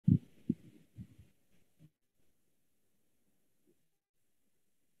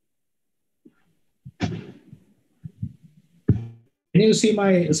Can you see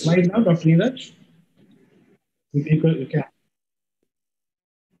my slide now, Dr. Neeraj? You can.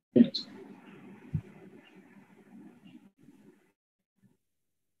 Yes.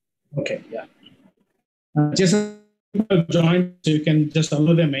 Okay, yeah. Just join, so you can just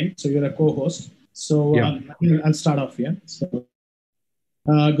allow them in. So you're a co-host. So I'll start off here. So,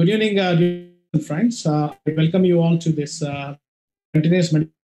 good evening, friends. I welcome you all to this continuous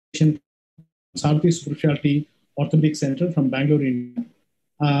meditation Southeast Specialty Orthopaedic Center from Bangalore, India.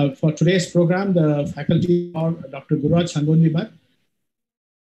 For today's program, the faculty are Dr. Gururaj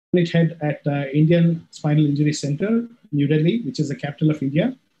unit head at Indian Spinal Injury Center, New Delhi, which is the capital of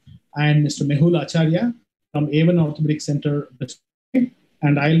India, and Mr. Mehul Acharya from A1 Orthopaedic Center, Bristol,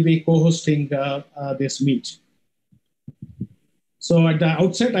 and I'll be co-hosting this meet. So at the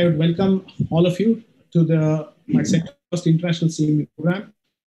outset, I would welcome all of you to my first international CME program,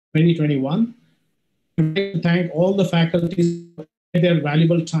 2021. I would like to thank all the faculties for their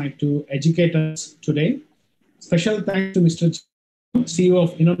valuable time to educate us today. Special thanks to Mr. CEO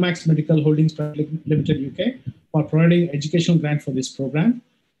of Inomax Medical Holdings Limited, UK, for providing educational grant for this program.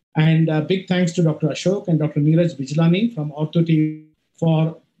 And big thanks to Dr. Ashok and Dr. Neeraj Bijlani from OrthoTV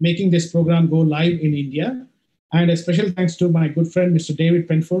for making this program go live in India. And a special thanks to my good friend, Mr. David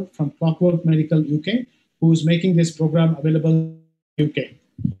Penford from Clockwork Medical UK, who is making this program available in the UK.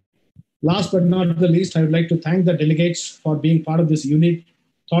 Last but not the least, I would like to thank the delegates for being part of this unique,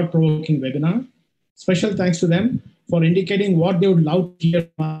 thought-provoking webinar. Special thanks to them for indicating what they would love to hear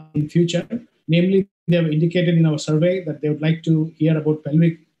in future. Namely, they have indicated in our survey that they would like to hear about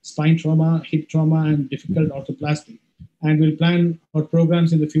pelvic spine trauma, hip trauma, and difficult orthoplasty. And we'll plan our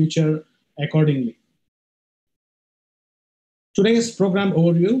programs in the future accordingly. Today's program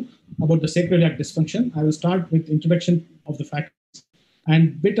overview about the sacro-iliac dysfunction. I will start with introduction of the factors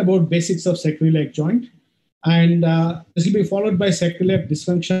and bit about basics of sacro-iliac joint. And this will be followed by sacro-iliac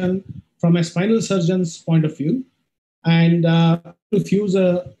dysfunction from a spinal surgeon's point of view, and to fuse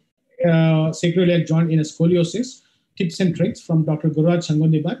a sacro-iliac joint in a scoliosis, tips and tricks from Dr. Gururaj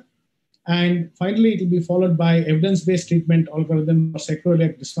Sangondibat. And finally, it will be followed by evidence-based treatment algorithm for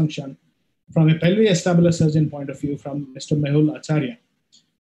sacro-iliac dysfunction from a pelvic surgeon point of view from Mr. Mehul Acharya.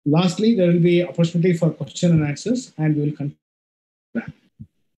 Lastly, there will be opportunity for question and answers, and we will continue.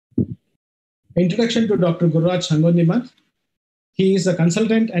 Introduction to Dr. Gururaj Sangondibat. He is a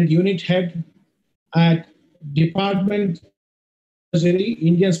consultant and unit head at Department Surgery,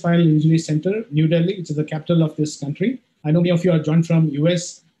 Indian Spinal Injury Center, New Delhi, which is the capital of this country. I know many of you are joined from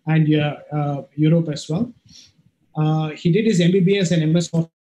US and Europe as well. He did his MBBS and MS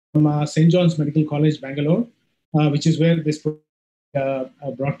from St. John's Medical College, Bangalore, which is where this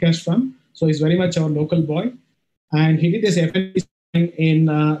broadcast from. So he's very much our local boy. And he did his FNP in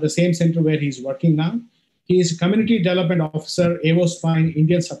the same center where he's working now. He is Community Development Officer, AVO Spine,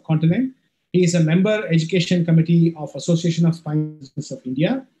 Indian Subcontinent. He is a member Education Committee of Association of Spine Surgeons of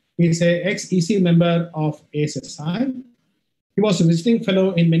India. He is an ex-EC member of ASSI. He was a visiting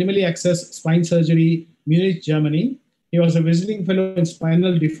fellow in Minimally Access Spine Surgery, Munich, Germany. He was a visiting fellow in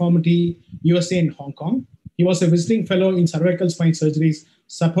Spinal Deformity, USA and Hong Kong. He was a visiting fellow in Cervical Spine Surgeries,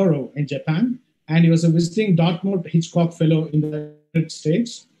 Sapporo in Japan. And he was a visiting Dartmouth Hitchcock Fellow in the United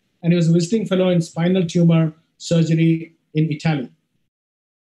States. And he was a visiting fellow in Spinal Tumor Surgery in Italy.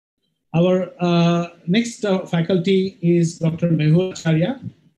 Our next faculty is Dr. Mehul Acharya,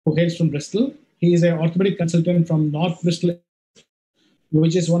 who hails from Bristol. He is an orthopedic consultant from North Bristol,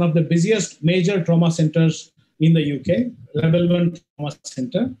 which is one of the busiest major trauma centers in the UK, Level 1 Trauma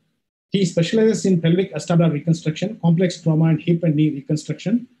Center. He specializes in pelvic acetabular reconstruction, complex trauma, and hip and knee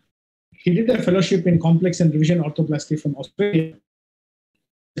reconstruction. He did a fellowship in complex and revision orthoplasty from Australia.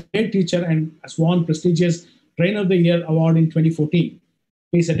 He's a great teacher and has won prestigious Trainer of the Year award in 2014.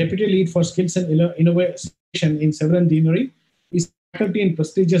 He is a deputy lead for skills and innovation in Severn Deanery. He is faculty in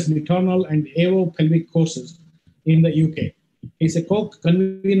prestigious maternal and AO pelvic courses in the UK. He is a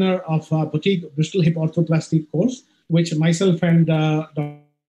co-convener of Boutique Bristol Hip Orthoplasty course, which myself and Dr.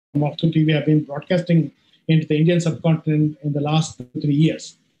 OrthoTV have been broadcasting into the Indian subcontinent in the last 3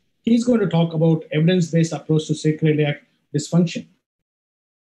 years. He's going to talk about evidence-based approach to sacroiliac dysfunction.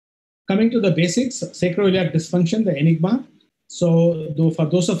 Coming to the basics, sacroiliac dysfunction, the Enigma. So for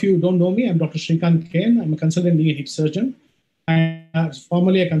those of you who don't know me, I'm Dr. Srikanth. I'm a consultant knee and hip surgeon. I'm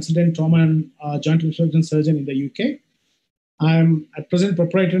formerly a consultant trauma and joint reconstruction surgeon in the UK. I'm at present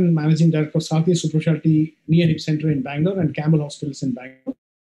proprietor and managing director of Southeast Specialty Knee and Hip Center in Bangalore and Campbell Hospitals in Bangalore.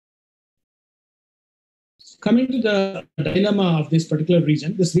 Coming to the dilemma of this particular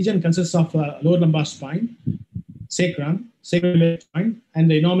region, this region consists of lower lumbar spine, sacrum, sacroiliac joint,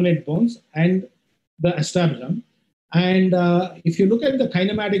 and the innominate bones, and the acetabulum. And if you look at the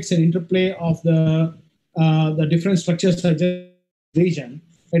kinematics and interplay of the different structures such as region,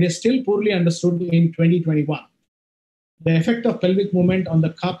 it is still poorly understood in 2021. The effect of pelvic movement on the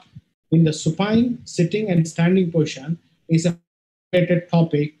cup in the supine, sitting, and standing position is a related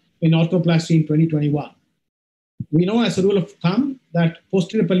topic in orthoplasty in 2021. We know as a rule of thumb that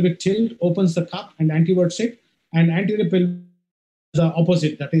posterior pelvic tilt opens the cup and anteverts it, and anterior pelvic the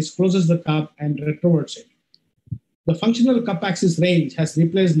opposite, that is, closes the cup and retroverts it. The functional cup axis range has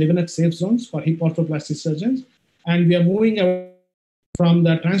replaced Leeuwenhoek safe zones for hip orthoplasty surgeons, and we are moving away from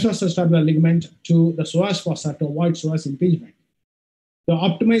the transverse acetabular ligament to the psoas fossa to avoid psoas impingement. The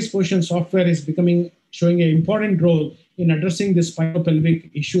optimized position software is showing an important role in addressing these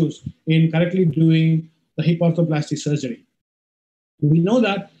spinopelvic issues in correctly doing the hip orthoplasty surgery. We know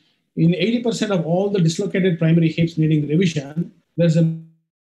that in 80% of all the dislocated primary hips needing revision, there's a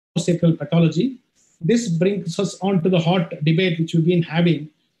sacral pathology. This brings us on to the hot debate which we've been having,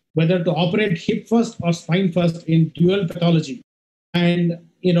 whether to operate hip first or spine first in dual pathology. And,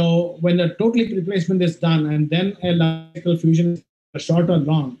 when the total hip replacement is done and then a sacral fusion is short or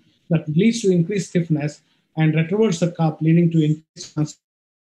long, that leads to increased stiffness and retroverts the cup, leading to increased transfer.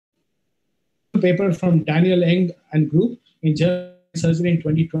 Paper from Daniel Eng and group in Journal Surgery in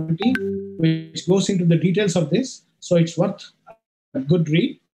 2020, which goes into the details of this. So it's worth a good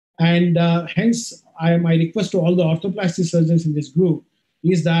read. And hence, my request to all the orthoplasty surgeons in this group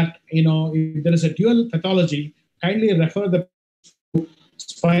is that, if there is a dual pathology, kindly refer the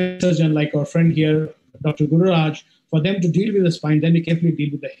spine surgeon like our friend here, Dr. Gururaj, for them to deal with the spine, then we carefully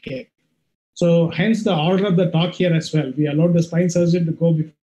deal with the hip. So hence the order of the talk here as well. We allowed the spine surgeon to go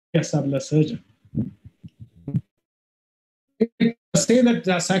before the acetabular surgeon. Say that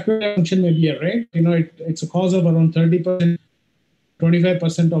sacroiliac function may be a rate. It's a cause of around 30%,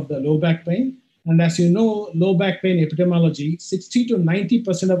 25% of the low back pain. And as you know, low back pain epidemiology, 60 to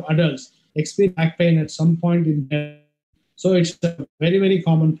 90% of adults experience back pain at some point in their life. So it's a very, very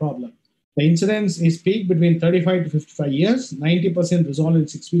common problem. The incidence is peak between 35 to 55 years, 90% resolve in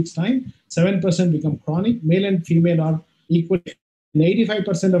 6 weeks' time, 7% become chronic, male and female are equal. In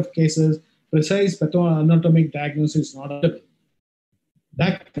 85% of cases, precise pathoanatomic diagnosis is not available.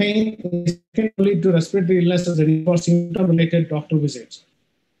 Back pain is second only to respiratory illnesses and for symptom-related doctor visits.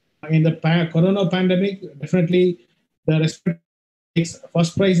 In the corona pandemic, definitely the respiratory takes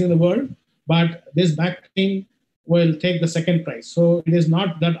first prize in the world, but this back pain will take the second prize. So it is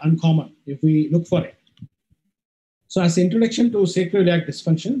not that uncommon if we look for it. So as introduction to sacroiliac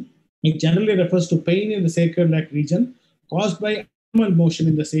dysfunction, it generally refers to pain in the sacroiliac region caused by abnormal motion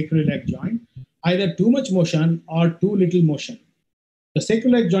in the sacroiliac joint, either too much motion or too little motion. The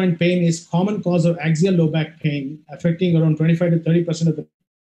sacroiliac joint pain is common cause of axial low back pain, affecting around 25 to 30% of the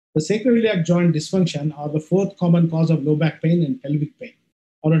sacroiliac joint dysfunction are the fourth common cause of low back pain and pelvic pain.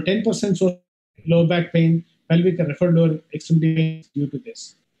 Around 10% so low back pain, pelvic and referred lower extremity pain due to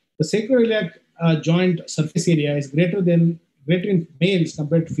this. The sacroiliac joint surface area is greater in males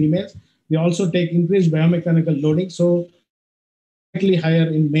compared to females. They also take increased biomechanical loading, so slightly higher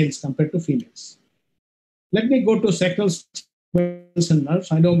in males compared to females. Let me go to sacral and nerves.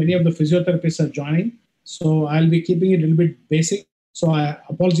 I know many of the physiotherapists are joining, so I'll be keeping it a little bit basic. So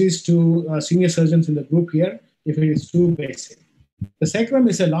apologies to senior surgeons in the group here if it is too basic. The sacrum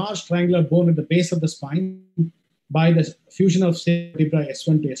is a large triangular bone at the base of the spine by the fusion of vertebrae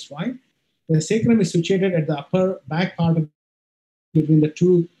S1 to S5. The sacrum is situated at the upper back part of between the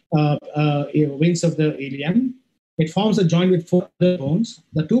two wings of the ilium. It forms a joint with four other bones.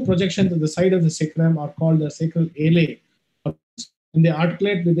 The two projections at the side of the sacrum are called the Sacro-iliac, and they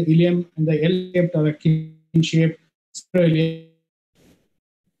articulate with the ilium and the L-shaped or a king-shaped Sacro-iliac.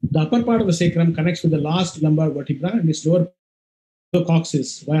 The upper part of the sacrum connects with the last lumbar vertebra and its lower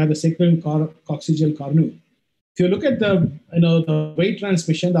coccyx via the sacral coccygeal cornu. If you look at the weight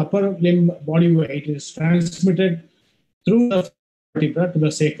transmission, the upper limb body weight is transmitted through the vertebra to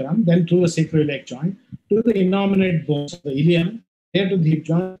the sacrum, then through the sacroiliac joint, to the innominate bones of the ilium, there to the hip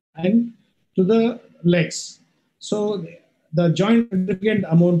joint, and to the legs. So the joint significant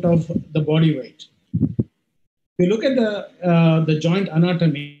amount of the body weight. If you look at the joint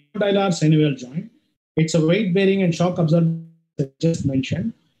anatomy, condylar synovial joint, it's a weight-bearing and shock absorber, as I just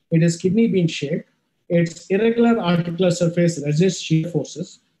mentioned. It is kidney bean shaped. Its irregular articular surface resists shear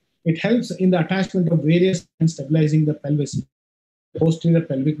forces. It helps in the attachment of various and stabilizing the pelvis, posterior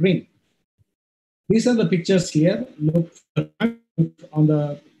pelvic ring. These are the pictures here. Look on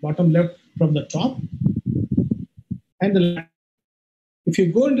the bottom left from the top. And if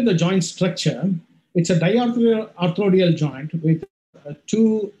you go into the joint structure, it's a diarthrodial joint with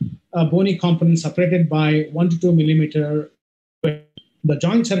two bony components separated by 1 to 2 millimeter. The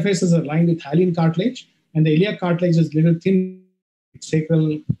joint surfaces are lined with hyaline cartilage, and the iliac cartilage is little thin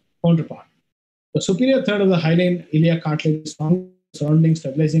sacral counterpart. The superior third of the hyaline iliac cartilage is found surrounding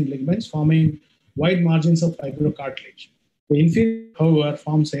stabilizing ligaments, forming wide margins of fibrocartilage. The inferior, however,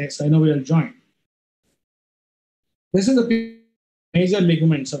 forms a synovial joint. This is the major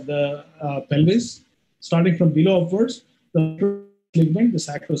ligaments of the pelvis, starting from below upwards, the ligament, the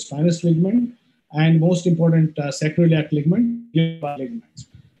sacrospinous ligament, and most important sacroiliac ligament, ligaments.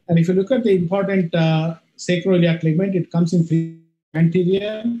 And if you look at the important sacroiliac ligament, it comes in three: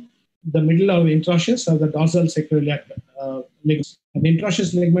 anterior, the middle of the interosseous, or the dorsal sacroiliac ligament. And the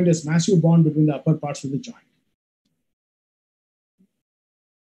interosseous ligament is massive bond between the upper parts of the joint.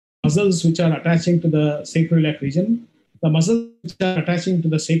 Muscles which are attaching to the sacroiliac region. The muscles which are attaching to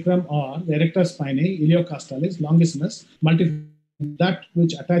the sacrum are the erector spinae, iliocostalis, longissimus, multifida, that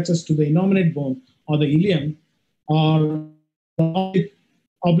which attaches to the innominate bone or the ilium, or the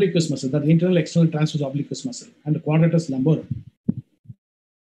obliquus muscle, that internal external transverse obliquus muscle, and the quadratus lumborum.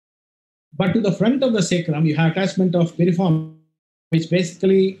 But to the front of the sacrum, you have attachment of piriform, which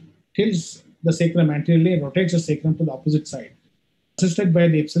basically tilts the sacrum anteriorly and rotates the sacrum to the opposite side, assisted by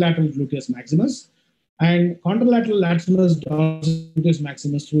the ipsilateral gluteus maximus, and contralateral latissimus dorsalis gluteus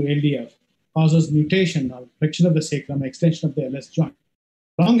maximus through LDF causes nutation or flexion of the sacrum, extension of the LS joint.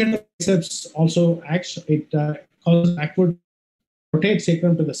 Long end of biceps also acts. It causes backward, rotates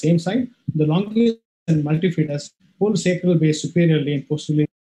sacrum to the same side. The longus and multifidus pull sacral base superiorly and posteriorly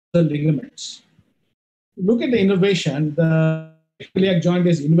the ligaments. Look at the innervation. The iliac joint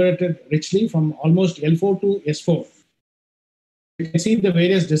is inverted richly from almost L4 to S4. You can see the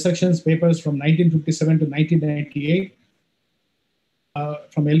various dissections papers from 1957 to 1998.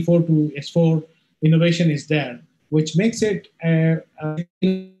 From L4 to S4, innovation is there, which makes it a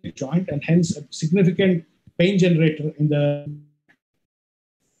joint and hence a significant pain generator in the.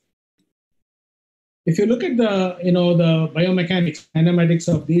 If you look at the biomechanics, kinematics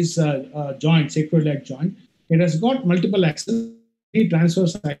of these joints, sacroiliac joint, it has got multiple axes, three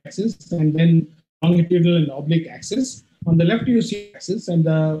transverse axes, and then longitudinal and oblique axis. On the left, you see axis, and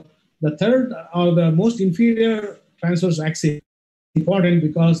the third or the most inferior transverse axis is important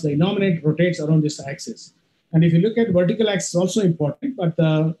because the innominate rotates around this axis. And if you look at vertical axis, also important, but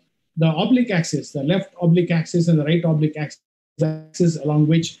the oblique axis, the left oblique axis and the right oblique axis along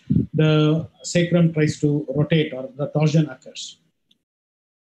which the sacrum tries to rotate or the torsion occurs.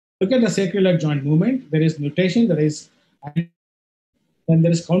 Look at the sacroiliac joint movement. There is nutation, then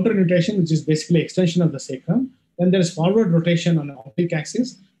there is counter nutation, which is basically extension of the sacrum. Then there is forward rotation on the oblique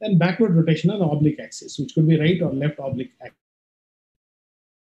axis, then backward rotation on the oblique axis, which could be right or left oblique axis.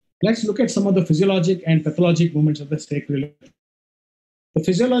 Let's look at some of the physiologic and pathologic movements of the sacroiliac. The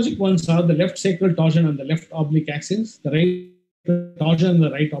physiologic ones are the left sacral torsion on the left oblique axis, the right torsion on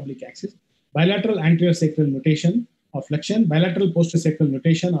the right oblique axis, bilateral anterior sacral nutation or flexion, bilateral posterior sacral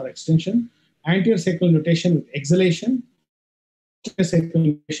nutation or extension, anterior sacral nutation with exhalation, posterior sacral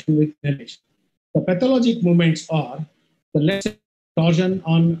nutation with inhalation. The pathologic movements are the left torsion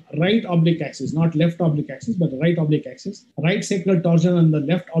on right oblique axis, not left oblique axis, but the right oblique axis, right sacral torsion on the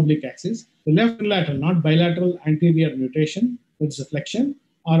left oblique axis, the left unilateral, not bilateral anterior nutation, which is a flexion,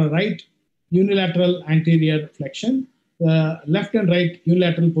 or a right unilateral anterior flexion, the left and right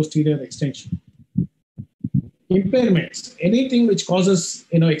unilateral posterior extension. Impairments, anything which causes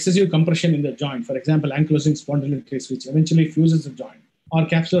excessive compression in the joint, for example, ankylosing spondylitis, which eventually fuses the joint, or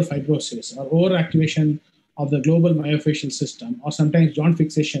capsular fibrosis, or overactivation of the global myofascial system, or sometimes joint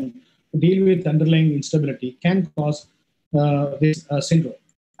fixation to deal with underlying instability can cause this syndrome.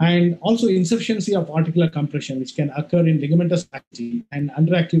 And also insufficiency of articular compression, which can occur in ligamentous activity and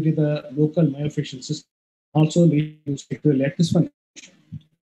underactivity of the local myofascial system, also lead to sacroiliac dysfunction.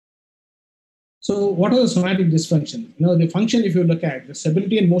 So what are the somatic dysfunction? The function, if you look at the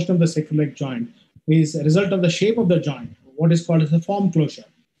stability and motion of the sacroiliac joint, is a result of the shape of the joint, what is called as a form closure.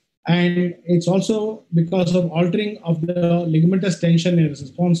 And it's also because of altering of the ligamentous tension in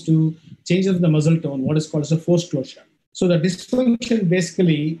response to changes of the muscle tone, what is called as a forced closure. So the dysfunction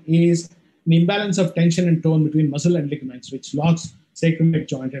basically is an imbalance of tension and tone between muscle and ligaments, which locks sacroiliac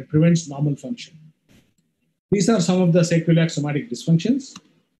joint and prevents normal function. These are some of the sacroiliac somatic dysfunctions.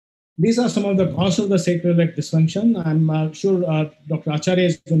 These are some of the causes of the sacroiliac dysfunction. I'm sure Dr. Acharya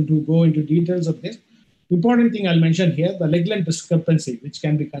is going to go into details of this. Important thing I'll mention here, the leg length discrepancy, which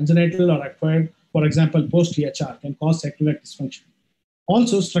can be congenital or acquired, for example, post-THR, can cause sacroiliac dysfunction.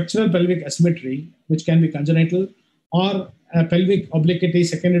 Also, structural pelvic asymmetry, which can be congenital, or pelvic obliquity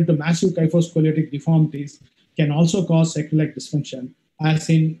secondary to massive kyphoscoliotic deformities, can also cause sacroiliac dysfunction, as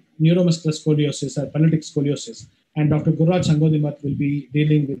in neuromuscular scoliosis or paralytic scoliosis. And Dr. Gururaj Sangodimat will be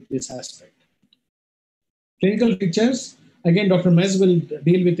dealing with this aspect. Clinical features, again, Dr. Mez will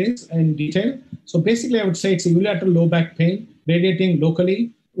deal with this in detail. So basically, I would say it's a unilateral low back pain radiating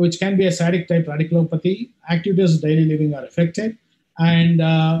locally, which can be a sciatic type radiculopathy. Activities of daily living are affected, and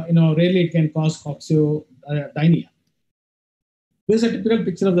rarely it can cause coccydynia. This is a typical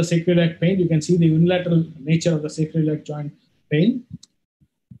picture of the sacroiliac pain. You can see the unilateral nature of the sacroiliac joint pain.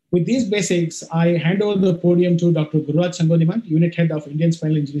 With these basics, I hand over the podium to Dr. Gururaj Sangodimat, Unit Head of Indian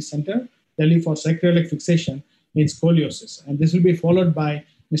Spinal Injury Center, Delhi, for sacroiliac fixation in scoliosis. And this will be followed by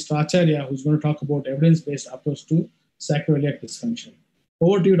Mr. Acharya, who's going to talk about evidence-based approach to sacroiliac dysfunction.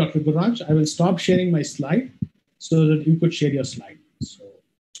 Over to you, Dr. Gururaj. I will stop sharing my slide so that you could share your slide. So.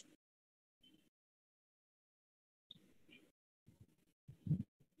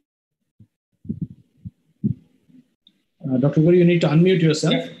 Dr. Guru, you need to unmute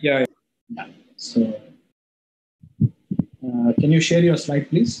yourself. Yeah. So, can you share your slide,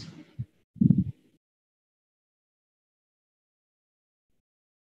 please?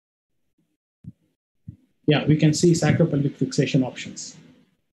 Yeah, we can see sacropelvic fixation options.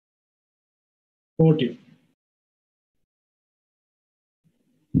 Over to you.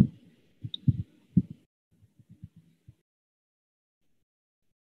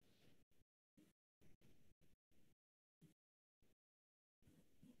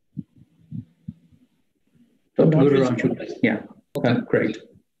 Gururaj. Yeah. Okay, great.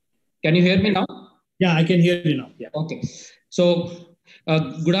 Can you hear me now? Yeah, I can hear you now. Yeah. Okay. So,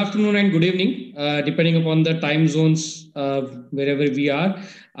 good afternoon and good evening, depending upon the time zones wherever we are.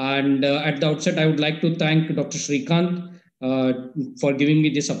 And at the outset, I would like to thank Dr. Srikanth for giving me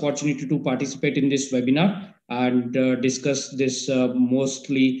this opportunity to participate in this webinar and discuss this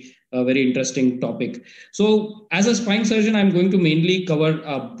mostly very interesting topic. So as a spine surgeon, I'm going to mainly cover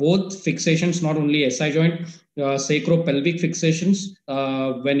both fixations, not only SI joint, sacropelvic fixations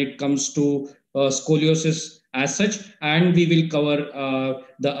when it comes to scoliosis as such, and we will cover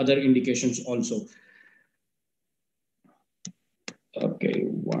the other indications also. Okay,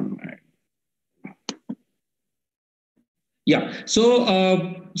 1 minute. Yeah, so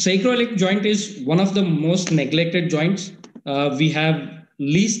sacroiliac joint is one of the most neglected joints. We have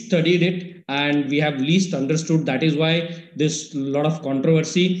least studied it and we have least understood. That is why there's a lot of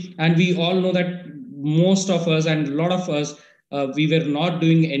controversy. And we all know that most of us and a lot of us, we were not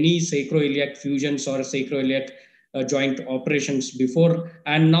doing any sacroiliac fusions or sacroiliac joint operations before.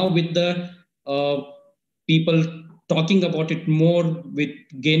 And now with the people talking about it more, with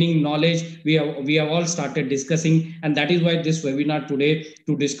gaining knowledge, we have all started discussing, and that is why this webinar today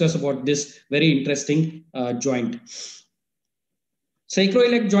to discuss about this very interesting joint.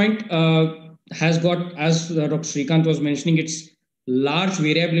 Sacroiliac joint has got, as Dr. Srikanth was mentioning, it's large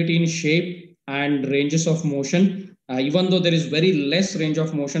variability in shape and ranges of motion, even though there is very less range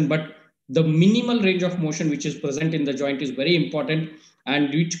of motion, but the minimal range of motion which is present in the joint is very important,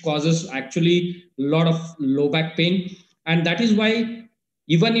 and which causes actually a lot of low back pain. And that is why,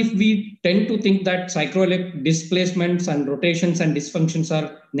 even if we tend to think that sacroiliac displacements and rotations and dysfunctions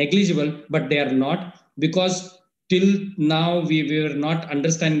are negligible, but they are not, because till now we were not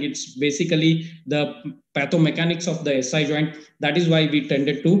understanding it's basically the pathomechanics of the SI joint. That is why we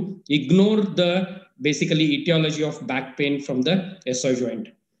tended to ignore the basically etiology of back pain from the SI joint.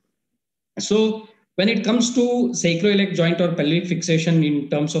 So when it comes to sacroiliac joint or pelvic fixation in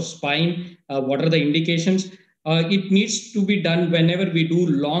terms of spine, what are the indications? It needs to be done whenever we do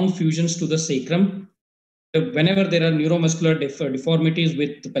long fusions to the sacrum, whenever there are neuromuscular deformities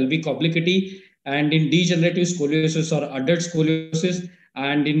with pelvic obliquity, and in degenerative scoliosis or adult scoliosis,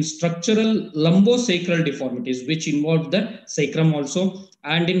 and in structural lumbosacral deformities, which involve the sacrum also,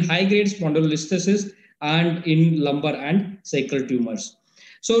 and in high-grade spondylolisthesis, and in lumbar and sacral tumors.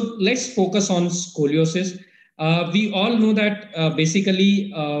 So let's focus on scoliosis. We all know that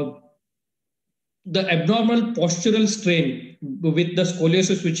basically the abnormal postural strain with the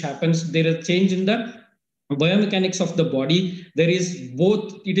scoliosis which happens, there is a change in the biomechanics of the body. There is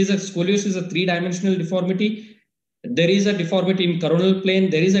both, it is a scoliosis, a three-dimensional deformity. There is a deformity in coronal plane,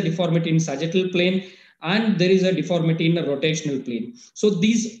 there is a deformity in sagittal plane, and there is a deformity in the rotational plane. So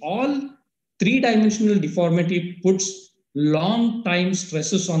these all three-dimensional deformity puts long time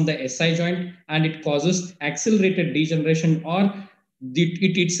stresses on the SI joint, and it causes accelerated degeneration, or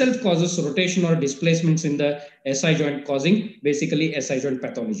it itself causes rotation or displacements in the SI joint, causing basically SI joint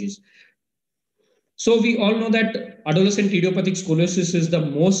pathologies. So we all know that adolescent idiopathic scoliosis is the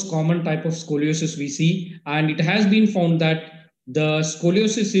most common type of scoliosis we see, and it has been found that the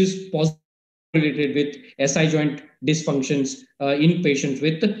scoliosis is positive related with SI joint dysfunctions in patients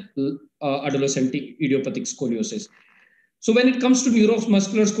with adolescent idiopathic scoliosis. So when it comes to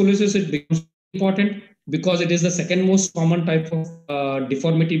neuromuscular scoliosis, it becomes important because it is the second most common type of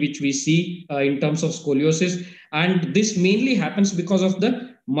deformity which we see in terms of scoliosis. And this mainly happens because of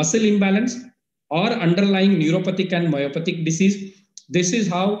the muscle imbalance or underlying neuropathic and myopathic disease. This is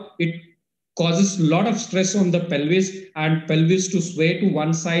how it causes a lot of stress on the pelvis and pelvis to sway to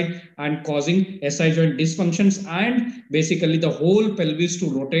one side and causing SI joint dysfunctions and basically the whole pelvis to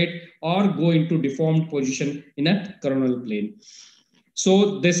rotate or go into deformed position in a coronal plane.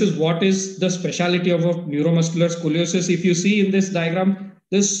 So this is what is the speciality of neuromuscular scoliosis. If you see in this diagram,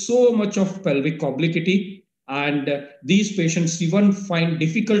 there's so much of pelvic obliquity, and these patients even find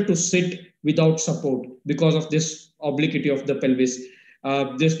difficult to sit without support because of this obliquity of the pelvis.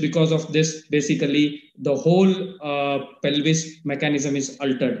 Because of this, basically the whole pelvis mechanism is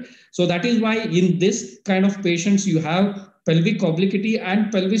altered. So that is why in this kind of patients, you have pelvic obliquity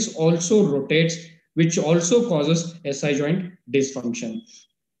and pelvis also rotates, which also causes SI joint dysfunction.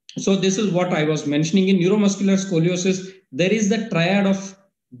 So this is what I was mentioning. In neuromuscular scoliosis, there is the triad of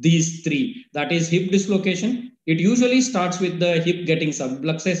these three, that is hip dislocation. It usually starts with the hip getting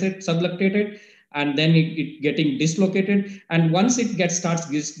subluxated, and then it getting dislocated. And once it starts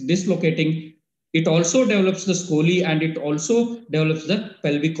dislocating, it also develops the scoli and it also develops the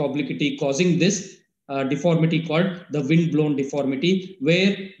pelvic obliquity, causing this deformity called the wind-blown deformity,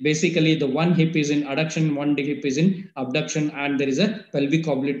 where basically the one hip is in adduction, one hip is in abduction, and there is a pelvic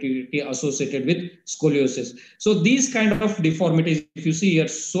obliquity associated with scoliosis. So these kind of deformities, if you see here,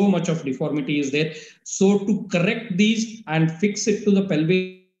 so much of deformity is there. So to correct these and fix it to the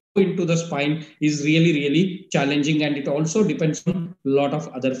pelvic into the spine is really, really challenging, and it also depends on a lot of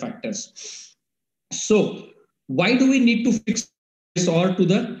other factors. So why do we need to fix this or to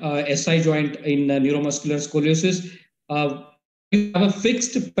the SI joint in neuromuscular scoliosis? You have a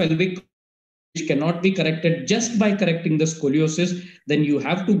fixed pelvic which cannot be corrected just by correcting the scoliosis, then you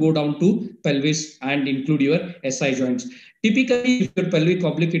have to go down to pelvis and include your SI joints. Typically, if your pelvic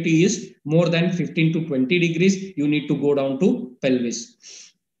obliquity is more than 15 to 20 degrees, you need to go down to pelvis.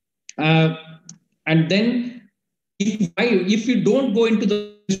 And then if you don't go into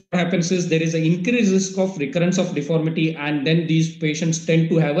the, what happens is there is an increased risk of recurrence of deformity, and then these patients tend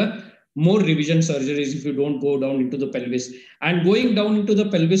to have a more revision surgeries if you don't go down into the pelvis. And going down into the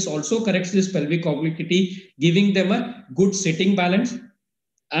pelvis also corrects this pelvic obliquity, giving them a good sitting balance.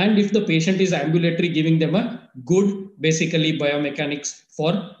 And if the patient is ambulatory, giving them a good basically biomechanics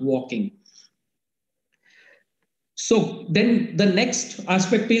for walking. So then the next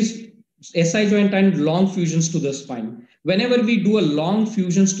aspect is SI joint and long fusions to the spine. Whenever we do a long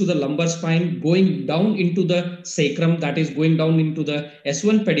fusions to the lumbar spine, going down into the sacrum, that is going down into the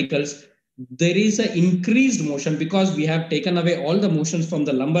S1 pedicles, there is an increased motion because we have taken away all the motions from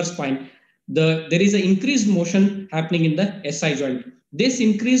the lumbar spine. There is an increased motion happening in the SI joint. This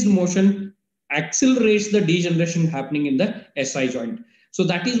increased motion accelerates the degeneration happening in the SI joint. So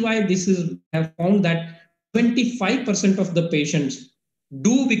that is why we have found that 25% of the patients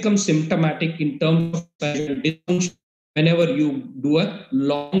do become symptomatic in terms of dysfunction whenever you do a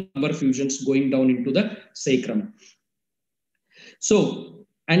long lumbar fusions going down into the sacrum. So,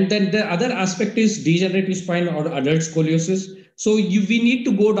 and then the other aspect is degenerative spine or adult scoliosis. So we need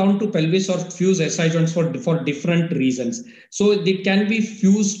to go down to pelvis or fuse SI joints for different reasons. So it can be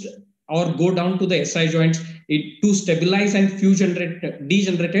fused or go down to the SI joints to stabilize and fuse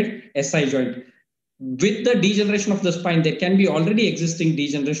degenerated SI joint. With the degeneration of the spine, there can be already existing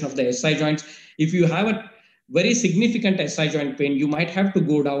degeneration of the SI joints. If you have a very significant SI joint pain, you might have to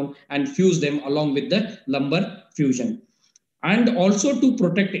go down and fuse them along with the lumbar fusion. And also to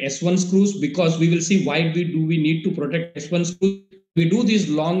protect S1 screws, because we will see why do we need to protect S1 screws. We do these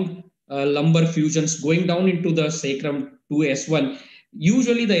long lumbar fusions going down into the sacrum to S1.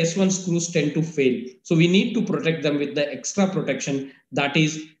 Usually the S1 screws tend to fail. So we need to protect them with the extra protection. That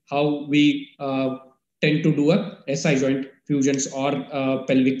is how we tend to do a SI joint fusions or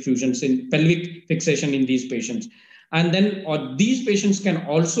pelvic fusions in pelvic fixation in these patients. And then these patients can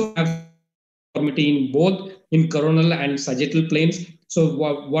also have deformity in both in coronal and sagittal planes. So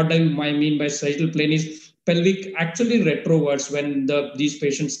what do I mean by sagittal plane is pelvic actually retroverts when these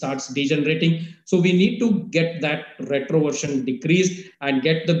patients starts degenerating. So we need to get that retroversion decreased and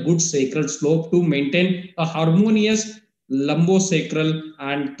get the good sacral slope to maintain a harmonious lumbosacral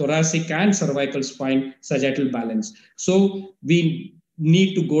and thoracic and cervical spine sagittal balance. So we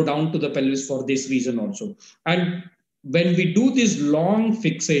need to go down to the pelvis for this reason also. And when we do these long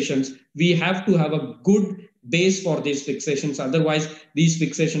fixations, we have to have a good base for these fixations. Otherwise, these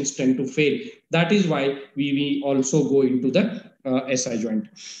fixations tend to fail. That is why we also go into the SI joint.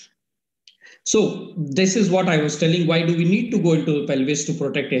 So this is what I was telling. Why do we need to go into the pelvis to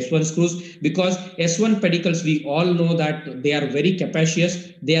protect S1 screws? Because S1 pedicles, we all know that they are very capacious.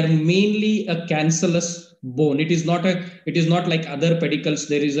 They are mainly a cancellous bone. It is not like other pedicles.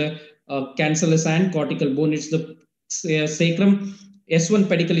 There is a cancellous and cortical bone. It's the sacrum. S1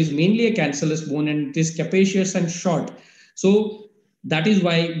 pedicle is mainly a cancellous bone, and it is capacious and short. So that is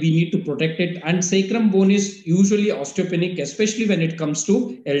why we need to protect it. And sacrum bone is usually osteopenic, especially when it comes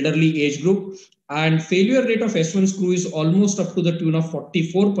to elderly age group. And failure rate of S1 screw is almost up to the tune of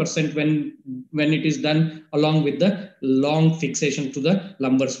 44% when it is done along with the long fixation to the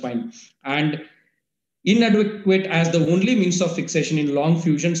lumbar spine. And inadequate as the only means of fixation in long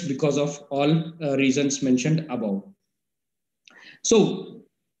fusions because of all reasons mentioned above. So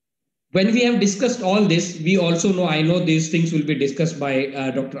when we have discussed all this, we also know, I know these things will be discussed by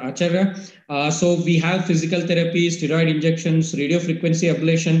Dr. Acharya. So we have physical therapy, steroid injections, radiofrequency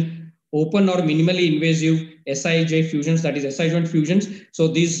ablation, open or minimally invasive SIJ fusions, that is SI joint fusions. So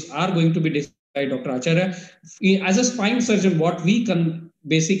these are going to be discussed by Dr. Acharya. As a spine surgeon, what we can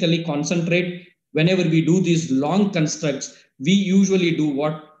basically concentrate whenever we do these long constructs, we usually do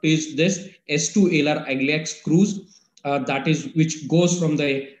what is this S2 alar iliac screws, that is which goes from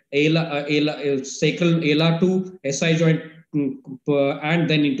the sacral alar to SI joint and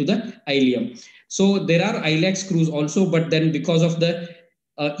then into the ilium. So there are iliac screws also, but then because of the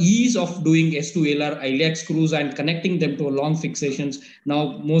ease of doing S2 alar iliac screws and connecting them to long fixations,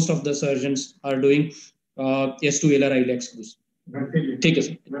 now most of the surgeons are doing S2 alar iliac screws. Take a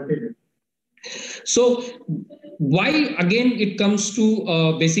second. So why again it comes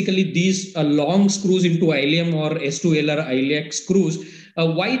to basically these long screws into ilium or S2 alar iliac screws?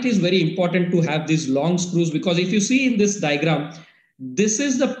 Why it is very important to have these long screws? Because if you see in this diagram, this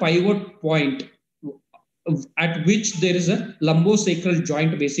is the pivot point at which there is a lumbosacral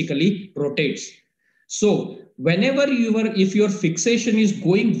joint basically rotates. So whenever if your fixation is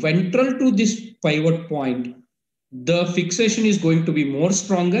going ventral to this pivot point, the fixation is going to be more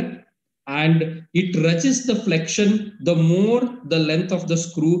stronger, and it resists the flexion the more the length of the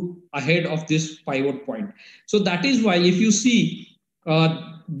screw ahead of this pivot point. So that is why if you see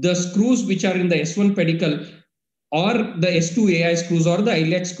the screws which are in the S1 pedicle or the S2 AI screws or the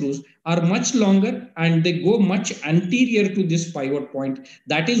iliac screws are much longer and they go much anterior to this pivot point.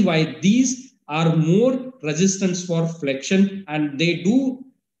 That is why these are more resistance for flexion, and they do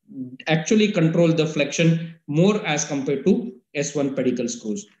actually control the flexion more as compared to S1 pedicle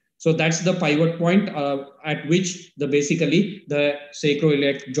screws. So that's the pivot point at which basically the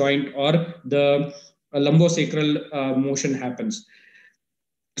sacro-iliac joint or the lumbosacral motion happens.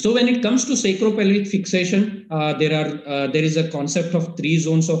 So when it comes to sacropelvic fixation, there is a concept of 3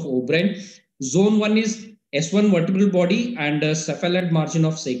 zones of O'Brien. Zone 1 is S1 vertebral body and cephalad margin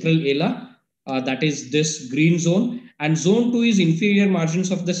of sacral ala. That is this green zone. And zone 2 is inferior margins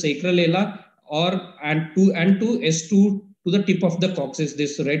of the sacral ala and to S2 to the tip of the coccyx,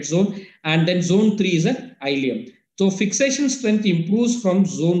 this red zone. And then zone 3 is an ilium. So fixation strength improves from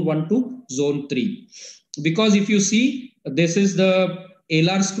zone 1 to zone 3. Because if you see, this is the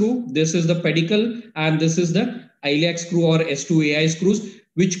alar screw, this is the pedicle, and this is the iliac screw or S2 AI screws,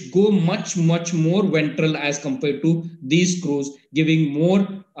 which go much more ventral as compared to these screws, giving more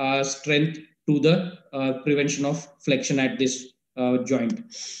strength to the prevention of flexion at this joint.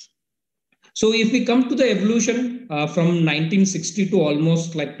 So if we come to the evolution from 1960 to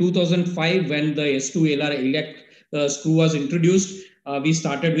almost like 2005, when the S2 alar iliac screw was introduced, we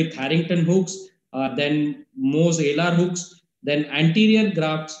started with Harrington hooks, then Mohs alar hooks, then anterior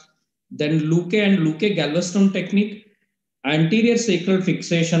grafts, then Luque and Luque Galveston technique, anterior sacral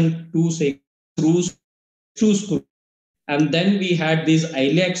fixation to screws, two screws, and then we had these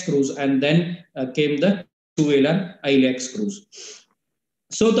iliac screws, and then came the S2 alar iliac screws.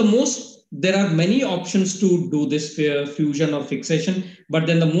 So there are many options to do this fusion or fixation, but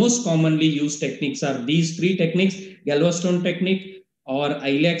then the most commonly used techniques are these 3 techniques: Galveston technique or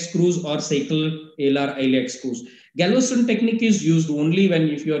iliac screws or sacral alar iliac screws. Galveston technique is used only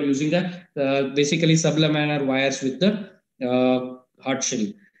if you are using basically sublaminar wires with the hard shell.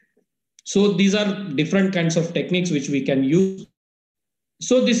 So these are different kinds of techniques which we can use.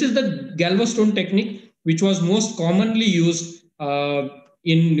 So this is the Galveston technique, which was most commonly used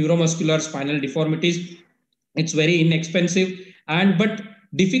in neuromuscular spinal deformities. It's very inexpensive but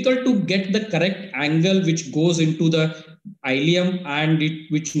difficult to get the correct angle which goes into the ilium and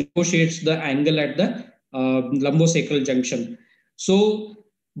which negotiates the angle at the lumbosacral junction. So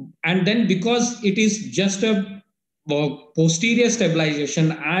And then because it is just a posterior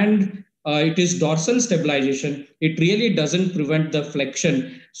stabilization and it is dorsal stabilization, it really doesn't prevent the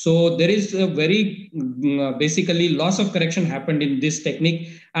flexion. So there is a very basically loss of correction happened in this technique.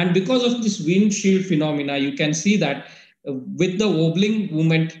 And because of this windshield phenomena, you can see that with the wobbling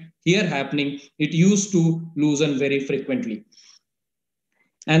movement here happening, it used to loosen very frequently.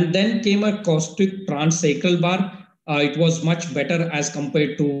 And then came a caustic transsacral bar. It was much better as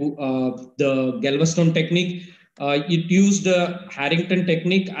compared to the Galveston technique. It used the Harrington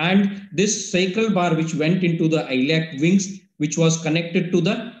technique, and this sacral bar which went into the iliac wings, which was connected to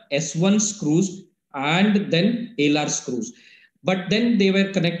the S1 screws and then LR screws. But then they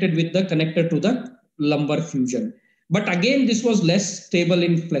were connected with the connector to the lumbar fusion. But again, this was less stable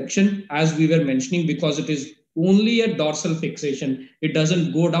in flexion, as we were mentioning, because it is only a dorsal fixation. It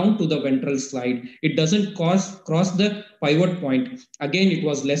doesn't go down to the ventral slide. It doesn't cross the pivot point. Again, it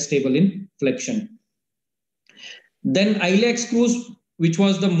was less stable in flexion. Then iliac screws, which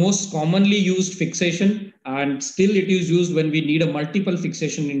was the most commonly used fixation, and still it is used when we need a multiple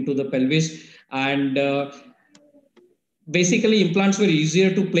fixation into the pelvis. And basically implants were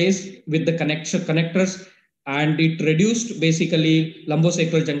easier to place with the connectors, and it reduced basically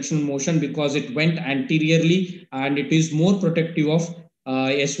lumbosacral junction motion because it went anteriorly, and it is more protective of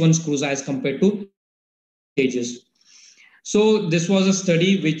S1 screws as compared to cages. So this was a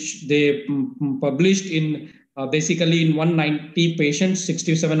study which they published in basically in 190 patients.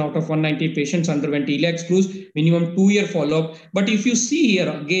 67 out of 190 patients underwent iliac screws, minimum 2-year follow-up. But if you see here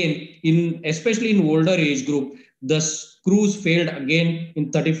again, especially in older age group, the screws failed again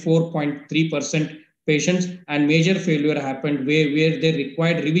in 34.3% patients, and major failure happened where they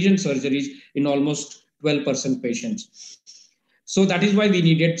required revision surgeries in almost 12% patients. So that is why we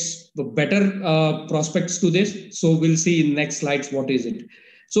needed better prospects to this. So we'll see in next slides what is it.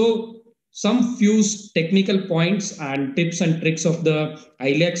 So some few technical points and tips and tricks of the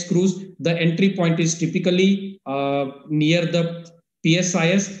iliac screws. The entry point is typically near the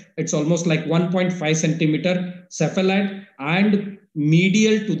PSIS. It's almost like 1.5 centimeter cephalad and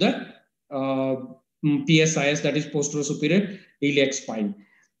medial to the PSIS, that is posterior superior iliac spine.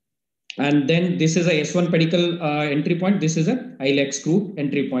 And then this is a S1 pedicle entry point. This is a iliac screw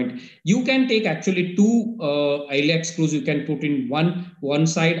entry point. You can take actually two iliac screws. You can put in one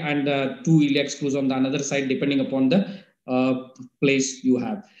side and two iliac screws on the another side, depending upon the place you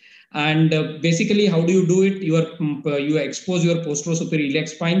have. And basically, how do you do it? You expose your posterior superior iliac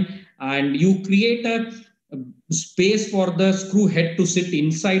spine, and you create a space for the screw head to sit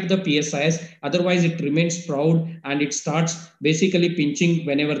inside the PSIS. Otherwise, it remains proud and it starts basically pinching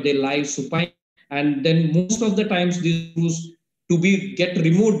whenever they lie supine. And then most of the times these screws get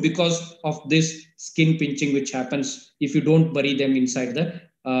removed because of this skin pinching, which happens if you don't bury them inside the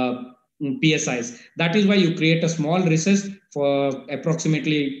PSIs. That is why you create a small recess for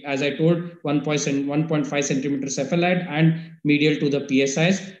approximately, as I told, 1.5 centimeter cephalad and medial to the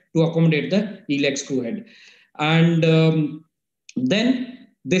PSIs to accommodate the iliac screw head. And then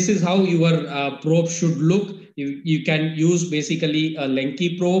this is how your probe should look. You can use basically a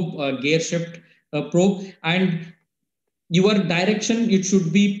Lenke probe, a gear shift probe, and your direction, it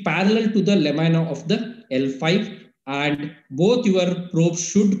should be parallel to the lamina of the L5, and both your probes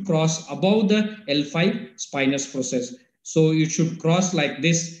should cross above the L5 spinous process. So it should cross like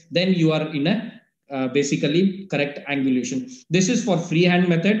this, then you are in a basically correct angulation. This is for freehand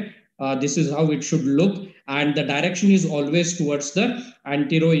method. This is how it should look, and the direction is always towards the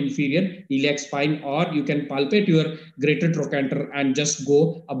antero-inferior iliac spine, or you can palpate your greater trochanter and just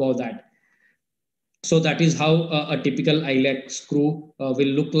go above that. So that is how a typical iliac screw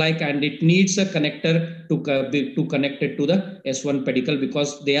will look like, and it needs a connector to connect it to the S1 pedicle,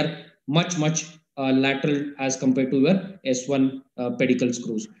 because they are much lateral as compared to your S1 pedicle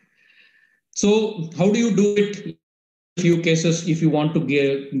screws. So how do you do it? Few cases, if you want to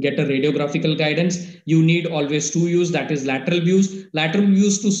get a radiographical guidance, you need always two views, that is lateral views. Lateral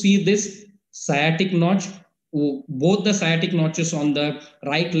views to see this sciatic notch. Both the sciatic notches on the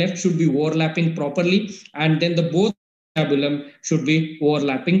right left should be overlapping properly, and then the both tabulum should be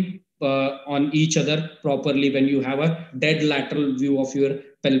overlapping on each other properly when you have a dead lateral view of your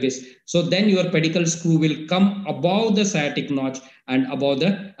pelvis. So then your pedicle screw will come above the sciatic notch and above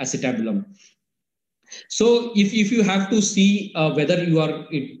the acetabulum. So if you have to see whether you are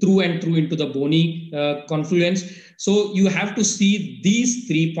through and through into the bony confluence, so you have to see these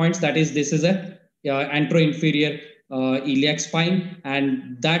 3 points. That is, this is a antero-inferior iliac spine,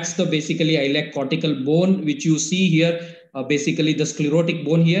 and that's the basically iliac cortical bone, which you see here. basically the sclerotic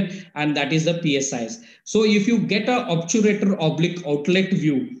bone here, and that is the PSIS. So if you get a obturator oblique outlet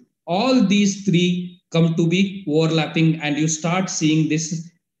view, all these three come to be overlapping, and you start seeing this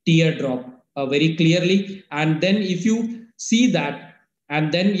teardrop very clearly. And then if you see that,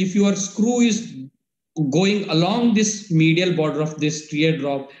 and then if your screw is going along this medial border of this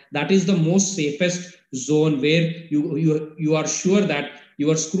teardrop, that is the most safest zone where you are sure that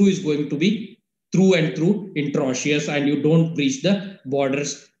your screw is going to be through and through intraosseous, and you don't breach the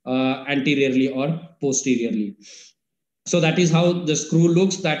borders anteriorly or posteriorly. So that is how the screw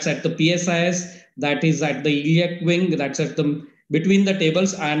looks. That's at the PSIS, that is at the iliac wing, that's at the between the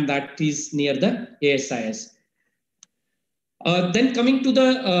tables, and that is near the ASIS. Then coming to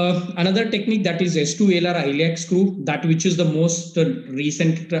the another technique, that is S2LR iliac screw, that which is the most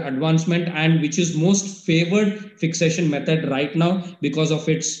recent advancement and which is most favored fixation method right now because of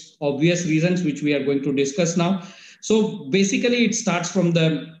its obvious reasons, which we are going to discuss now. So basically it starts from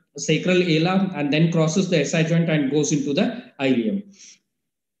the sacral ala and then crosses the SI joint and goes into the ilium.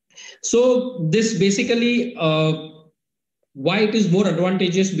 So this basically why it is more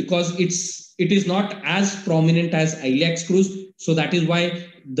advantageous, because it is not as prominent as iliac screws. So that is why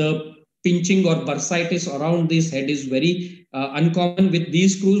the pinching or bursitis around this head is very uncommon with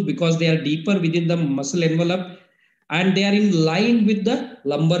these screws, because they are deeper within the muscle envelope and they are in line with the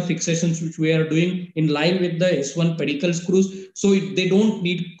lumbar fixations which we are doing, in line with the S1 pedicle screws. So they don't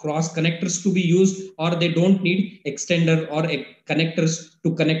need cross connectors to be used, or they don't need extender or connectors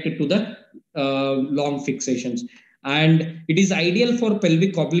to connect it to the long fixations. And it is ideal for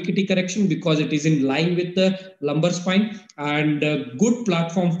pelvic obliquity correction because it is in line with the lumbar spine, and a good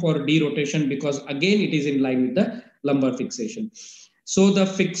platform for derotation because again it is in line with the lumbar fixation. So the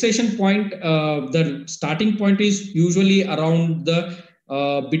fixation point, the starting point is usually around the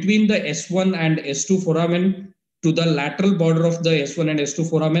between the S1 and S2 foramen to the lateral border of the S1 and S2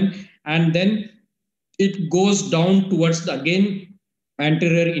 foramen, and then it goes down towards the again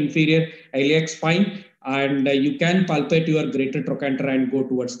anterior inferior iliac spine, and you can palpate your greater trochanter and go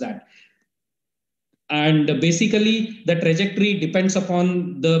towards that. And basically the trajectory depends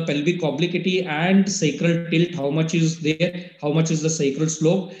upon the pelvic obliquity and sacral tilt, how much is there, how much is the sacral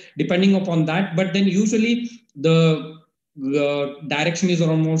slope, depending upon that. But then usually the direction is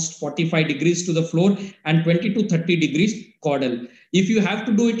almost 45 degrees to the floor and 20 to 30 degrees caudal. If you have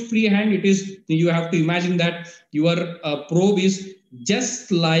to do it freehand, it is, you have to imagine that your probe is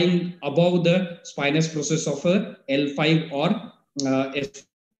just lying above the spinous process of a L5 or S.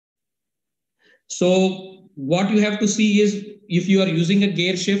 So what you have to see is, if you are using a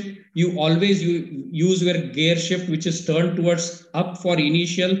gear shift, you always use your gear shift which is turned towards up for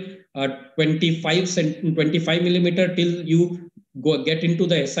initial 25 millimeter till you get into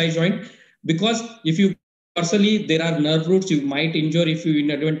the SI joint, because if you partially, there are nerve roots you might injure if you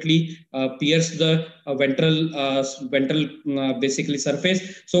inadvertently pierce the ventral basically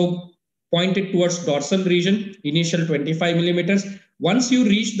surface. So point it towards dorsal region, initial 25 millimeters. Once you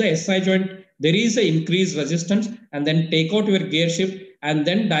reach the SI joint, there is an increased resistance, and then take out your gear shift and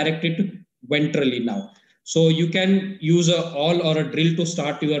then direct it ventrally now. So you can use a awl or a drill to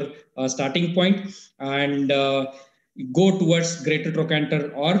start your starting point and go towards greater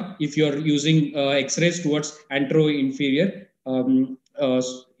trochanter, or if you're using X-rays, towards antero-inferior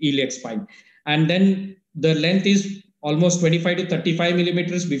iliac spine. And then the length is almost 25 to 35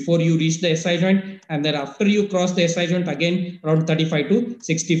 millimeters before you reach the SI joint. And then after you cross the SI joint, again around 35 to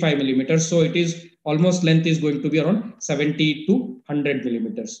 65 millimeters. So it is almost length is going to be around 70 to 100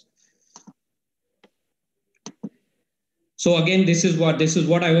 millimeters. So again, this is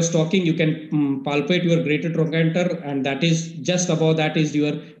what I was talking. You can palpate your greater trochanter, and that is just above that is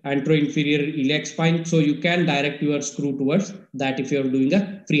your antero-inferior iliac spine. So you can direct your screw towards that if you're doing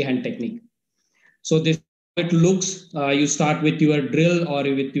a freehand technique. So this it looks. You start with your drill or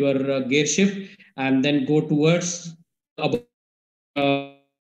with your gear shift, and then go towards about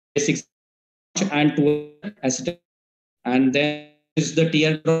 6 and towards acetate, and then is the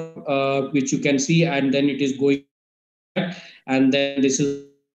teardrop which you can see, and then it is going. And then this is,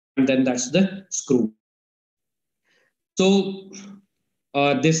 and then that's the screw. So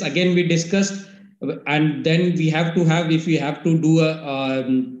this again we discussed, and then we have to have, if we have to do a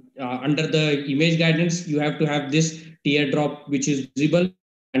under the image guidance, you have to have this teardrop which is visible,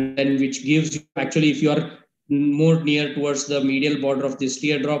 and then which gives you, actually if you are more near towards the medial border of this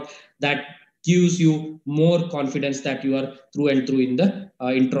teardrop, that gives you more confidence that you are through and through in the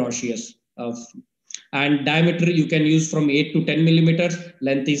intraosseous. And diameter you can use from 8 to 10 millimeters,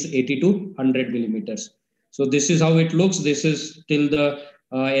 length is 80 to 100 millimeters. So this is how it looks. This is till the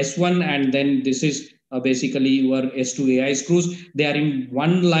S1, and then this is basically your S2AI screws. They are in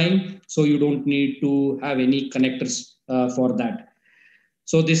one line, so you don't need to have any connectors for that.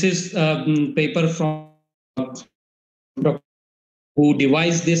 So this is paper from who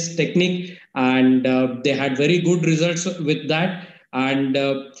devised this technique, and they had very good results with that. And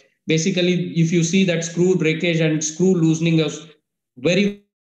basically, if you see that screw breakage and screw loosening is very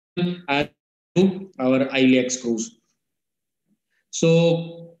as to our iliac screws.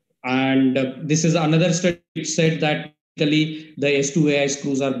 So, and this is another study which said that basically the S2AI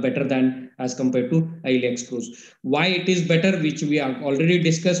screws are better than as compared to iliac screws. Why it is better, which we have already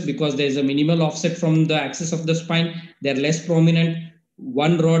discussed, because there is a minimal offset from the axis of the spine. They are less prominent,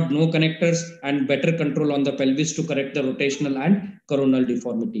 one rod, no connectors, and better control on the pelvis to correct the rotational and coronal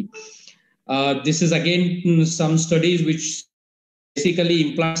deformity. This is again some studies which basically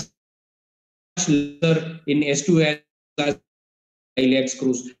implants in S2AI iliac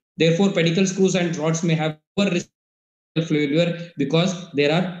screws. Therefore, pedicle screws and rods may have lower risk of failure because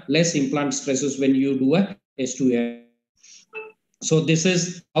there are less implant stresses when you do a S2AI. So this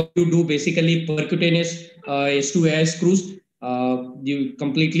is how you do basically percutaneous S2AI screws. You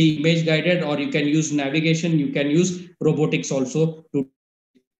completely image guided, or you can use navigation. You can use robotics also to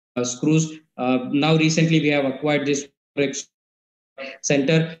screws. Now recently we have acquired this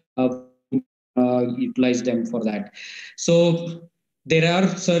center. Utilize them for that. So there are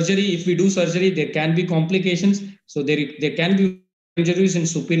surgery. If we do surgery, there can be complications. So there can be injuries in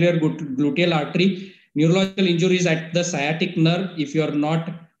superior gluteal artery, neurological injuries at the sciatic nerve if you are not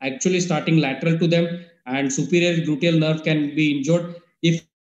actually starting lateral to them, and superior gluteal nerve can be injured. If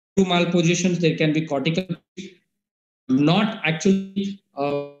two malpositions, there can be cortical, not actually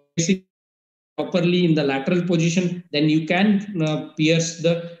properly in the lateral position, then you can pierce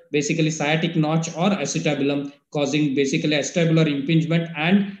the basically sciatic notch or acetabulum, causing basically acetabular impingement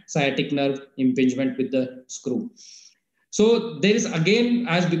and sciatic nerve impingement with the screw. So there is again,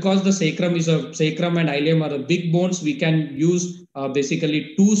 as because the sacrum and ilium are the big bones, we can use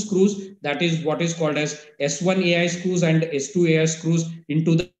basically two screws. That is what is called as S1AI screws and S2AI screws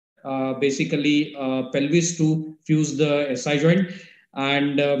into the basically pelvis to fuse the SI joint.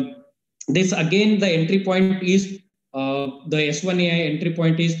 And this again, the entry point is the S1AI entry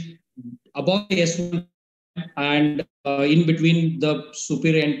point is above the S1 and in between the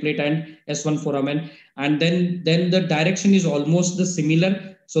superior end plate and S1 foramen, and then the direction is almost the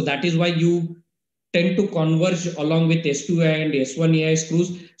similar. So that is why you tend to converge along with S2AI and S1AI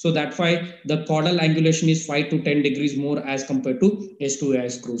screws. So that's why the caudal angulation is 5 to 10 degrees more as compared to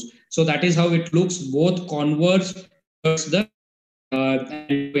S2AI screws. So that is how it looks. Both converge towards the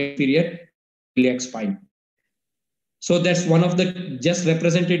inferior iliac spine. So that's one of the just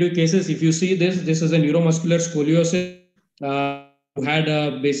representative cases. If you see this is a neuromuscular scoliosis who had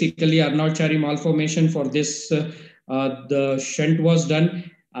basically Arnold-Chiari malformation. For this, the shunt was done.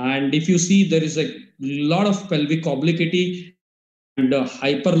 And if you see, there is a lot of pelvic obliquity and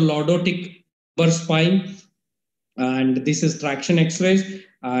hyperlordotic upper spine. And this is traction x-rays.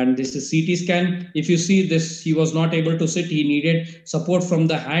 And this is CT scan. If you see this, he was not able to sit. He needed support from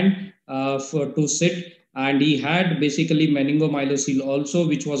the hand to sit. And he had basically meningomyelocele also,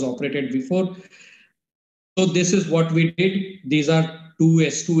 which was operated before. So this is what we did. These are two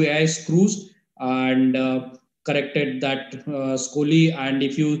S2AI screws and corrected that scoli. And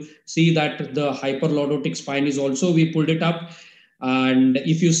if you see that the hyperlordotic spine is also, we pulled it up. And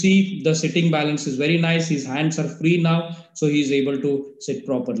if you see, the sitting balance is very nice. His hands are free now, so he's able to sit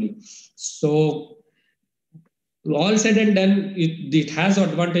properly. So all said and done, it has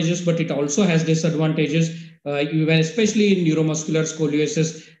advantages, but it also has disadvantages. Especially in neuromuscular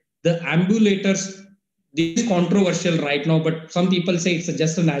scoliosis, the ambulators, this is controversial right now, but some people say it's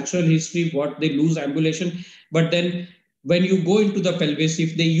just a natural history, what they lose ambulation. But then when you go into the pelvis,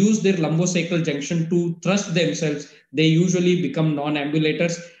 if they use their lumbosacral junction to thrust themselves, they usually become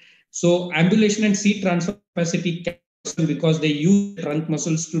non-ambulators. So ambulation and seat transfer capacity can, because they use trunk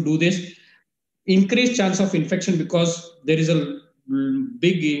muscles to do this. Increased chance of infection because there is a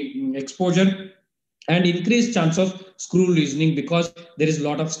big exposure, and increased chance of screw loosening because there is a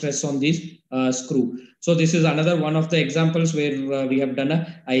lot of stress on this screw. So this is another one of the examples where we have done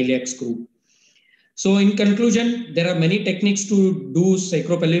a iliac screw. So in conclusion, there are many techniques to do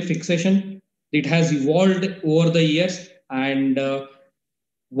sacropelvic fixation. It has evolved over the years, and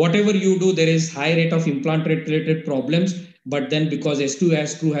whatever you do, there is high rate of implant related problems. But then because S2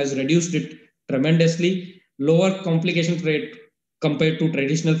 screw has reduced it tremendously, lower complication rate compared to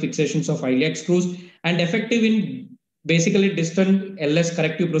traditional fixations of iliac screws, and effective in basically distant LS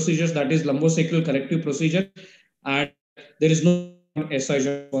corrective procedures, that is lumbosacral corrective procedure, and there is no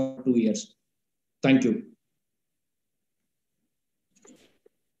SI for 2 years. Thank you.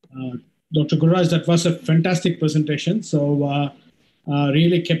 Dr. Gururaj, that was a fantastic presentation. So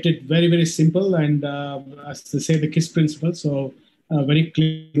really kept it very, very simple and as they say, the KISS principle. So very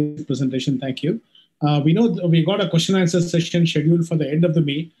clear presentation. Thank you. We know we got a question and answer session scheduled for the end of the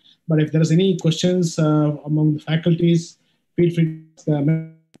meet, but if there's any questions among the faculties, feel free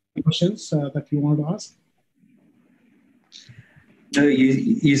to ask questions that you want to ask. No,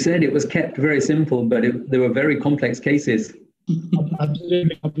 you said it was kept very simple, but there were very complex cases.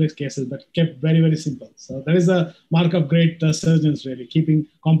 Absolutely complex cases, but kept very, very simple. So that is the mark of great surgeons, really, keeping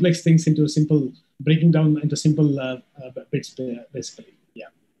complex things into simple, breaking down into simple bits, basically. Yeah.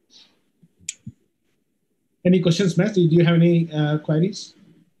 Any questions, Matt? Do you have any queries?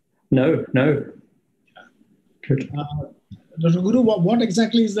 No. Yeah. Good. Dr. Guru, what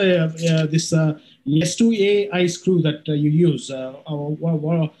exactly is the this S2AI screw that you use?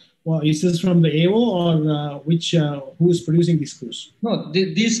 Is this from the AO or who is producing these screws? No,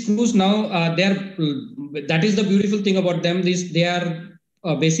 these screws now, that is the beautiful thing about them. They are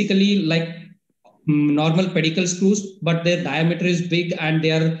basically like normal pedicle screws, but their diameter is big and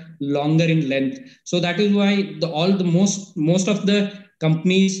they are longer in length. So that is why most of the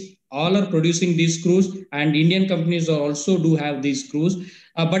companies all are producing these screws, and Indian companies also do have these screws.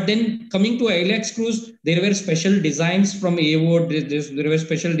 But then coming to iliac screws, there were special designs from AO, there were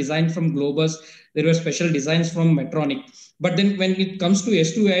special designs from Globus, there were special designs from Medtronic. But then when it comes to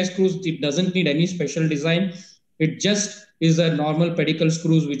S2AI screws, it doesn't need any special design. It just is a normal pedicle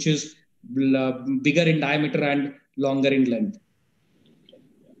screws, which is bigger in diameter and longer in length.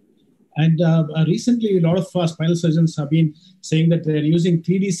 And recently, a lot of spinal surgeons have been saying that they're using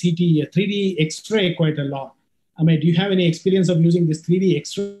 3D CT, 3D X-ray quite a lot. I mean, do you have any experience of using this 3D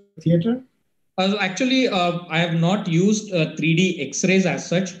X-ray theater? Actually, I have not used 3D X-rays as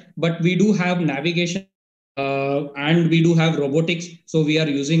such, but we do have navigation and we do have robotics. So we are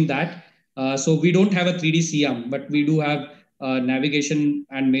using that. So we don't have a 3D CM, but we do have navigation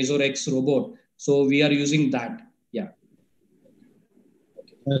and Mesorex robot. So we are using that. Yeah.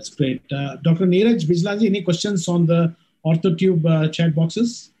 That's great. Dr. Neeraj Bijlaji, any questions on the OrthoTube chat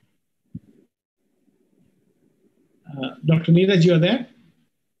boxes? Dr. Neeraj, you are there?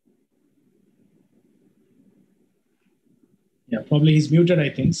 Yeah, probably he's muted, I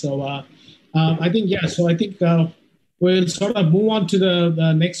think. So I think, yeah, so I think we'll sort of move on to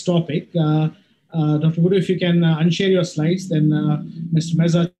the next topic. Dr. Guru, if you can unshare your slides, then Mr.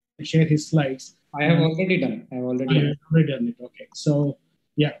 Meza can share his slides. I have already done. I have already done it. Okay. So,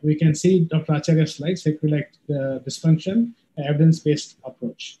 yeah, we can see Dr. Acharya's slides, Sacro-iliac dysfunction, evidence-based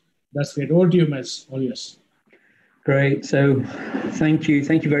approach. That's great. Over to you, Mez. All yours. Great. So thank you.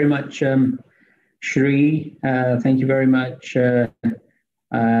 Thank you very much, Shri. Thank you very much, the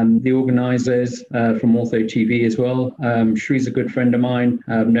organizers from OrthoTV as well. Shri's a good friend of mine.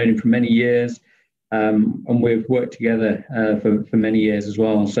 I've known him for many years, and we've worked together for many years as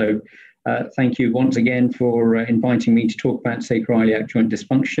well. So thank you once again for inviting me to talk about sacroiliac joint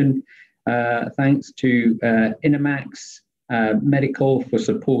dysfunction. Thanks to Inimax Medical for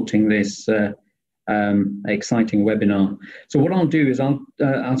supporting this exciting webinar. So what I'll do is I'll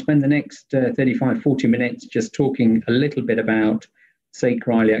spend the next 35-40 minutes just talking a little bit about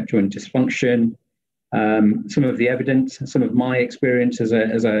sacroiliac joint dysfunction, some of the evidence, some of my experience as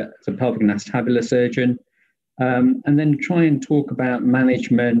a pelvic and acetabular surgeon, and then try and talk about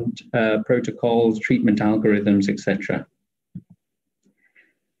management, protocols, treatment algorithms, etc.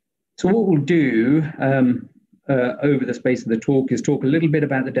 So what we'll do over the space of the talk is talk a little bit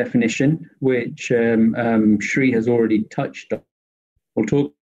about the definition, which Shri has already touched on. We'll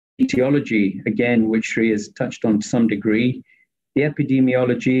talk etiology, again, which Shri has touched on to some degree, the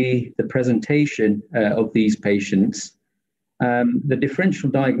epidemiology, the presentation of these patients, the differential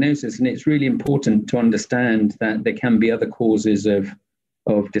diagnosis, and it's really important to understand that there can be other causes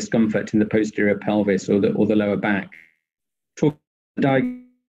of discomfort in the posterior pelvis or the lower back. Talk about diagnosis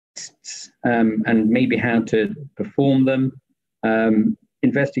and maybe how to perform them,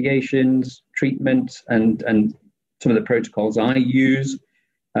 investigations, treatments, and some of the protocols I use.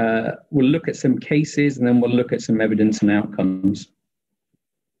 We'll look at some cases and then we'll look at some evidence and outcomes.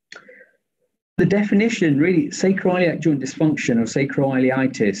 The definition, really, sacroiliac joint dysfunction or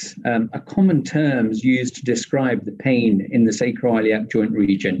sacroiliitis are common terms used to describe the pain in the sacroiliac joint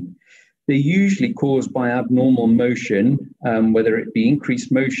region. They're usually caused by abnormal motion, whether it be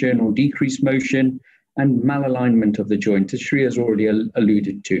increased motion or decreased motion, and malalignment of the joint, as Shri has already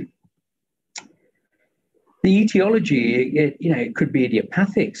alluded to. The etiology, it could be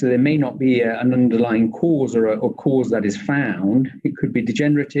idiopathic, so there may not be an underlying cause or a cause that is found. It could be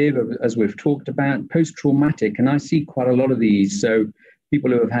degenerative, as we've talked about, post-traumatic, and I see quite a lot of these. So people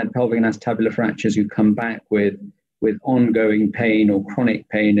who have had pelvic and acetabular fractures who come back with ongoing pain or chronic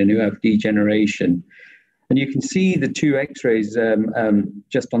pain and who have degeneration. And you can see the two x-rays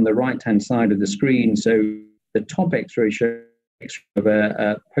just on the right-hand side of the screen. So the top x-ray shows of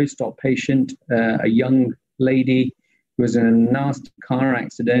a post-op patient, a young lady who was in a nasty car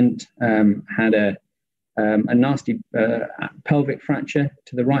accident, had a nasty pelvic fracture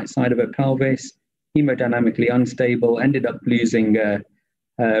to the right side of her pelvis, hemodynamically unstable, ended up losing her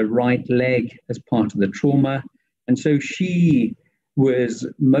right leg as part of the trauma. And so she was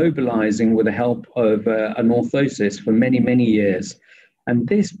mobilizing with the help of an orthosis for many, many years. And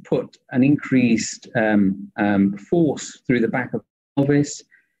this put an increased force through the back of the pelvis.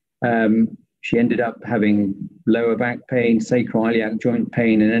 She ended up having lower back pain, sacro-iliac joint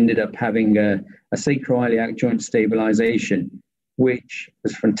pain, and ended up having a sacro-iliac joint stabilization, which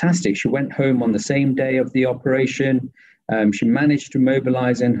was fantastic. She went home on the same day of the operation. She managed to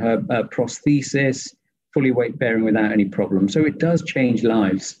mobilize in her prosthesis, fully weight bearing without any problem. So it does change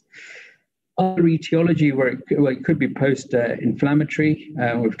lives. Other etiology where it could be post-inflammatory.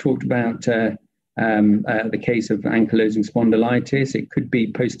 We've talked about the case of ankylosing spondylitis. It could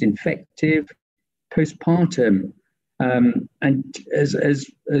be post-infective, postpartum. And as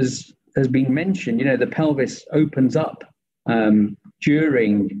has been mentioned, the pelvis opens up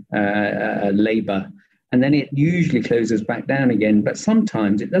during labor, and then it usually closes back down again. But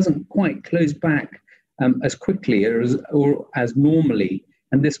sometimes it doesn't quite close back as quickly or as normally,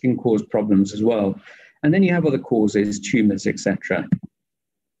 and this can cause problems as well. And then you have other causes, tumors, etc.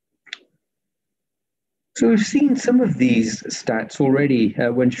 So we've seen some of these stats already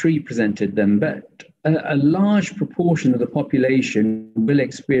when Sri presented them, but a large proportion of the population will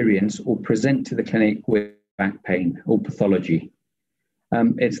experience or present to the clinic with back pain or pathology.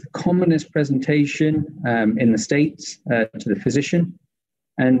 It's the commonest presentation in the States to the physician.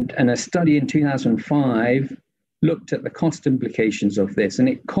 And a study in 2005 looked at the cost implications of this, and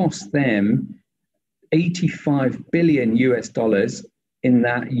it cost them $85 billion in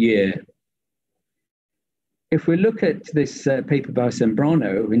that year. If we look at this paper by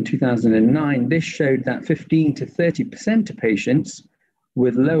Sembrano in 2009, this showed that 15 to 30% of patients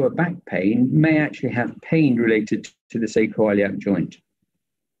with lower back pain may actually have pain related to the sacro-iliac joint.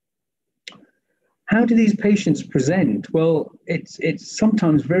 How do these patients present? Well, it's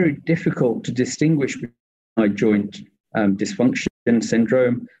sometimes very difficult to distinguish between joint dysfunction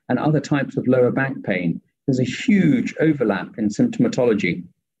syndrome and other types of lower back pain. There's a huge overlap in symptomatology.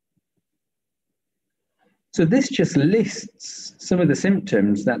 So this just lists some of the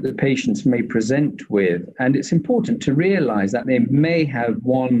symptoms that the patients may present with, and it's important to realize that they may have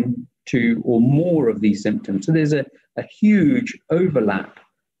one, two, or more of these symptoms. So there's a huge overlap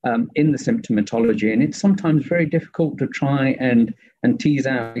in the symptomatology, and it's sometimes very difficult to try and tease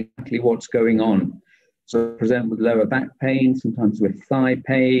out exactly what's going on. So present with lower back pain, sometimes with thigh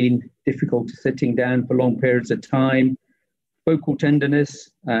pain, difficulty sitting down for long periods of time, focal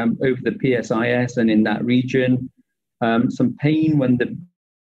tenderness over the PSIS and in that region, some pain when they're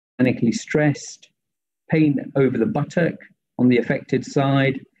mechanically stressed, pain over the buttock on the affected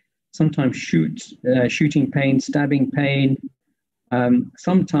side, sometimes shooting pain, stabbing pain,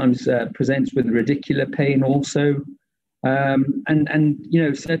 sometimes presents with radicular pain also,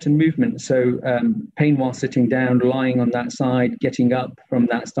 and certain movements, so pain while sitting down, lying on that side, getting up from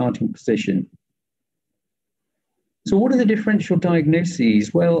that starting position. So what are the differential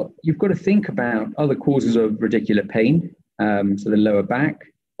diagnoses? Well, you've got to think about other causes of radicular pain, so the lower back,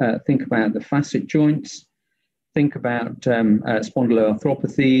 think about the facet joints, think about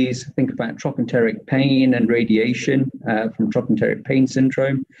spondyloarthropathies, think about trochanteric pain and radiation from trochanteric pain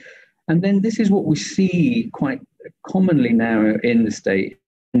syndrome. And then this is what we see quite commonly now in the States,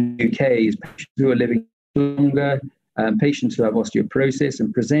 in the UK, is patients who are living longer, patients who have osteoporosis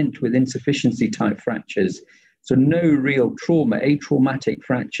and present with insufficiency type fractures. So no real trauma, atraumatic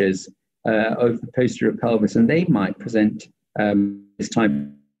fractures of the posterior pelvis, and they might present this type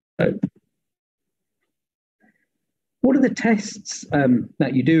of. What are the tests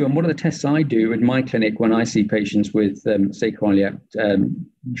that you do, and what are the tests I do in my clinic when I see patients with sacroiliac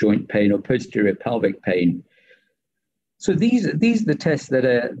joint pain or posterior pelvic pain? So these are the tests that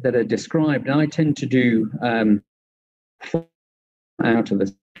are described, and I tend to do out of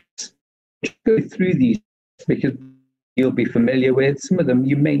the go through these because you'll be familiar with. Some of them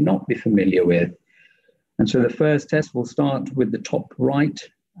you may not be familiar with. And so the first test will start with the top right,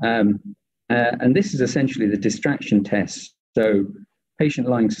 and And this is essentially the distraction test. So patient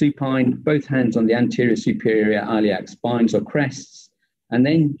lying supine, both hands on the anterior superior iliac spines or crests, and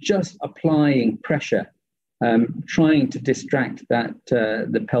then just applying pressure, trying to distract that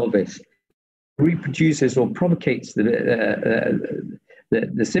the pelvis. Reproduces or provocates the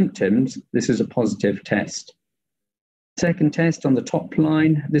symptoms. This is a positive test. Second test on the top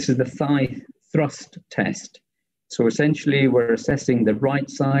line, this is the thigh thrust test. So essentially we're assessing the right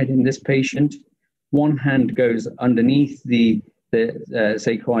side in this patient. One hand goes underneath the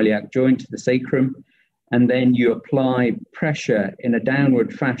sacro-iliac joint, the sacrum, and then you apply pressure in a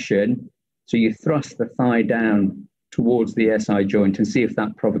downward fashion. So you thrust the thigh down towards the SI joint and see if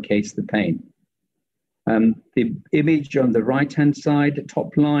that provocates the pain. The image on the right-hand side,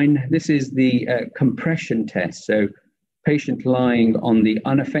 top line, this is the compression test. So patient lying on the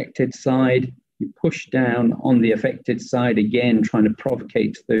unaffected side, you push down on the affected side again, trying to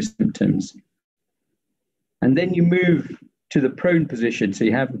provocate those symptoms. And then you move to the prone position. So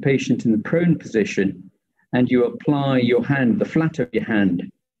you have the patient in the prone position and you apply your hand, the flat of your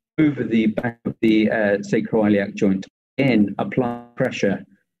hand, over the back of the sacro-iliac joint. Again, apply pressure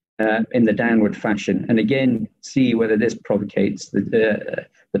in the downward fashion, and again, see whether this provocates the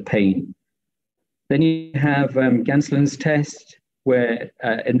pain. Then you have Gansland's test, where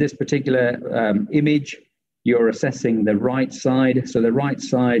in this particular image, you're assessing the right side. So the right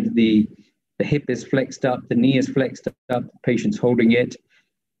side, the hip is flexed up, the knee is flexed up, the patient's holding it.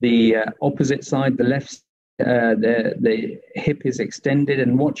 The opposite side, the left, the hip is extended,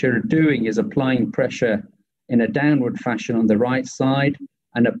 and what you're doing is applying pressure in a downward fashion on the right side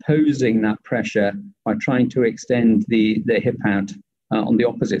and opposing that pressure by trying to extend the hip out on the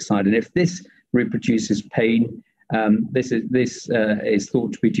opposite side. And if this reproduces pain, this is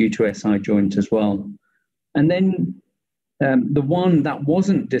thought to be due to SI joint as well. And then the one that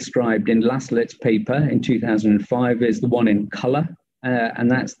wasn't described in Laslet's paper in 2005 is the one in color,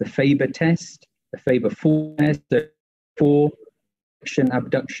 and that's the Faber test, the Faber 4 test, for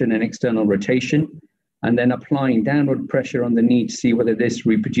abduction and external rotation, and then applying downward pressure on the knee to see whether this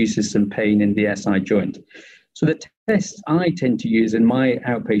reproduces some pain in the SI joint. So the tests I tend to use in my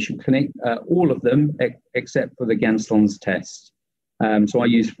outpatient clinic, all of them except for the Gansland's test. So I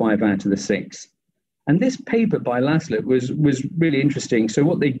use 5 out of the 6. And this paper by Laslet was really interesting. So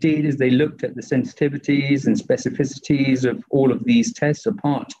what they did is they looked at the sensitivities and specificities of all of these tests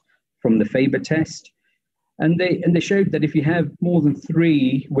apart from the Faber test. And they showed that if you have more than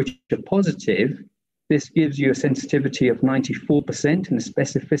 3 which are positive, this gives you a sensitivity of 94% and a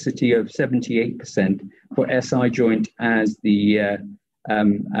specificity of 78% for SI joint as the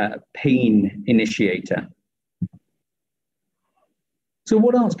pain initiator. So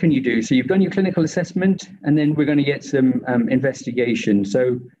what else can you do? So you've done your clinical assessment, and then we're going to get some investigation.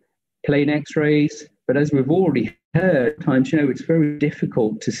 So plain x-rays, but as we've already heard, times, it's very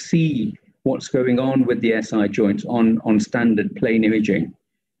difficult to see what's going on with the SI joints on standard plain imaging.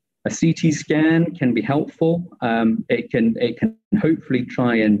 A CT scan can be helpful. It can hopefully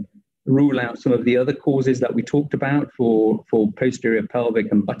try and rule out some of the other causes that we talked about for posterior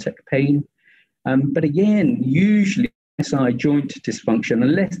pelvic and buttock pain. But again, usually SI joint dysfunction,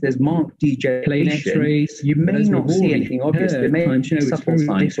 unless there's marked degeneration, you may not see anything obvious. There may be subtle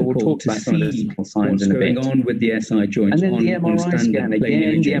signs, so we'll talk about some of the subtle signs in a bit. What's going on with the SI joint? And then the MRI scan,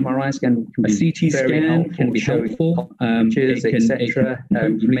 again, the MRI scan can be CT scan can be helpful, etc.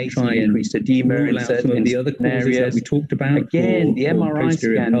 You may try and increase edema in certain the other causes that we talked about. Again, the MRI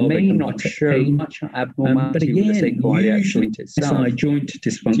scan may not show much abnormality with the sacro-iliac joint itself. SI joint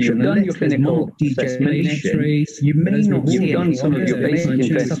dysfunction. You've done your clinical assessment. You may not see done some of your basic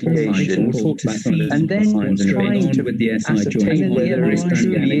investigations, and then trying to ascertain whether it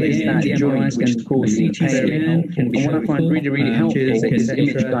truly is that joint which is causing pain. And what I find really, really helpful is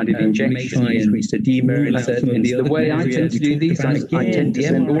image-guided injections. The way I tend to do these, I tend to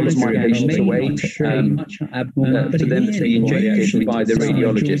send all of my patients away for them to be injected by the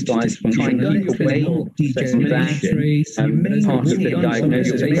radiologist. I try and keep away from that part of the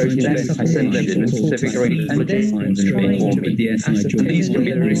diagnosis process. I send them to a specific radiologist. These can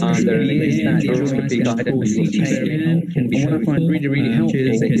be what I find really, really helpful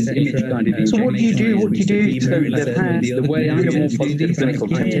is image-guided injections. So what do you do? So they've had the way I get more positive clinical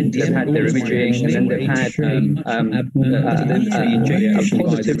tend, they've had their imaging, and then they've had a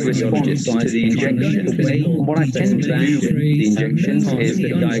positive response to the injection. What I tend to do with the injections is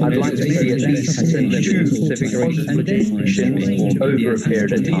I'd like to see at least 2 specific injections over a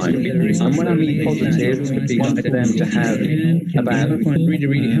period of time. And when I mean positive, I want them to have about 70 to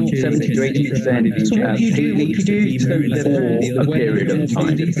 80% for a period of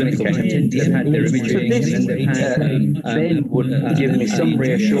time. So this then would give me some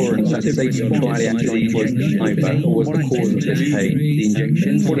reassurance that the sacro-iliac joint was the cause of this pain.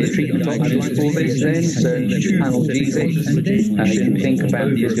 What are the treatment options for this then? So analgesics. You can think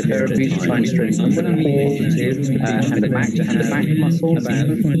about physiotherapy to try and strengthen the core and the back muscles.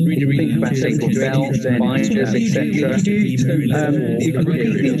 You can think about sacral belts, binders, etc. You can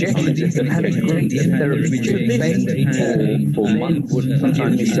repeat the injections if they've had a great therapeutic effect for months,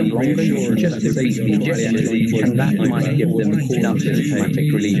 sometimes even longer. Just repeat the injections, and that might give them enough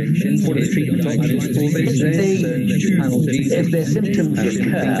symptomatic relief. What are the treatment options for this? If their symptoms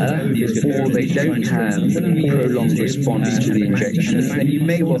recur or they don't have prolonged response to the injection, then you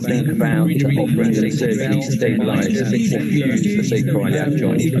may well think about offering them surgery to stabilize or fuse the sacro-iliac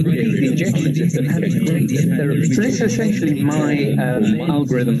joint. The injections, if they've had a great therapy. So this is essentially my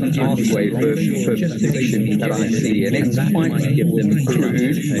algorithm pathway for physicians that I see, and it's quite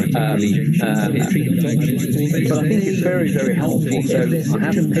crude, but I think it's very, very helpful. So I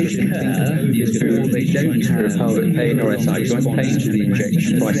have patients who don't have pelvic pain or SI joint pain to the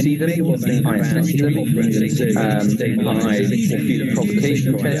injection. So I see them, I assess them, I do the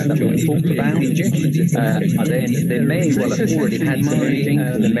provocation test that we talked about. They may well have already had some imaging,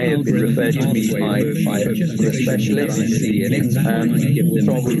 they may have been referred to me by the specialist. So I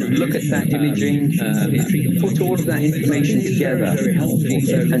will look at that imaging, put all of that information together,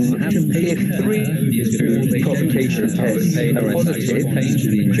 and if 3 provocation tests are positive,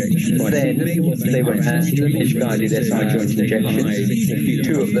 then they were asked image-guided SI joint injections,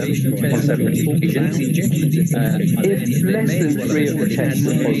 2 of them on separate occasions. If less than 3 of the tests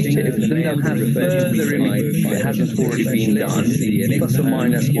are positive, then they'll have further imaging that hasn't already been done, plus or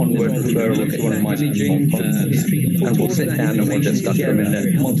minus onward referral to one of my consultants, and we'll sit down and we'll discuss them in a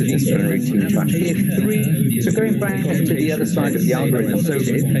multidisciplinary team fashion. So going back to the other side of the algorithm, so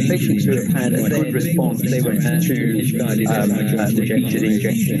patients who have had a good response to repeated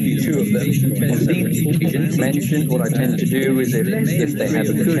injections, 2 of them on these mentioned, what I tend to do is if they have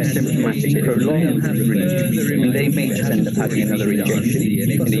a good symptomatic prolonged relief, they may just end up having another injection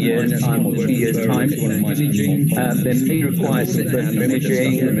in a year's time or 2 years' time. They may require some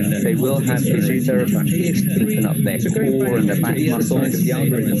imaging, they will have physiotherapy to strengthen up their core and their back muscles.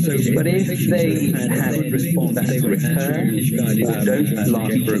 But if they have responses that recur or don't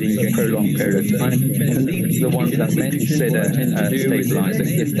last for a prolonged period of time, and these are the ones that we consider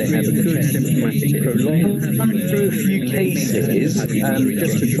stabilizing if they have a good symptomatic prolonged. Running through a few cases,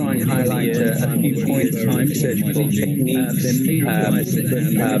 just to try and highlight a few points, surgical techniques, a few of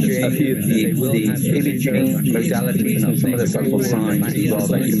the imaging modalities and some of the subtle signs as well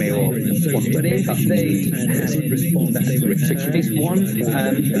that you may all want to pick up. So case 1,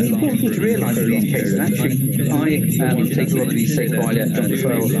 it's important to realise in these cases, actually, I take a lot of these sacro-iliac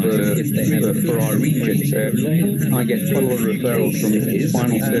referrals for our region. So I get quite a lot of referrals from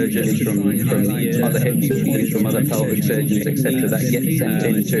spinal surgeons, from other hip surgeons, from other pelvic surgeons, etc., that get sent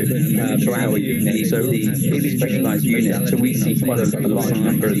into our unit. So it's a specialised unit. So we see quite a large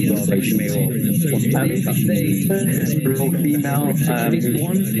number of these patients. Old female who's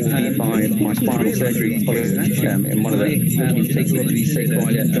by my spinal surgery in one of the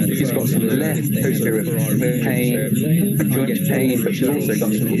she's got some left posterior pain, joint pain, but she's also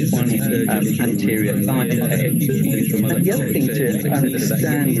got some spinal anterior thigh pain. And the other thing to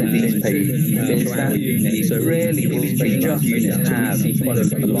understand in these patients is that rarely will they just have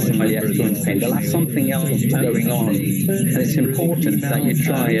iliac joint pain. They'll have something else going on, and it's important that you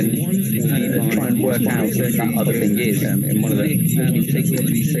try and work out what that other thing is.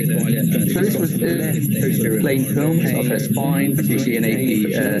 So this was plain films of her spine. You see an AP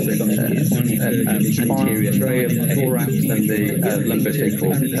spine tray of the thorax and the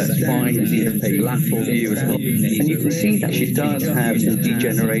lumbosacral spine. You see a lateral view as well. And you can see that she does have some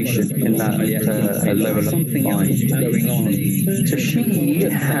degeneration in that lower spine. So she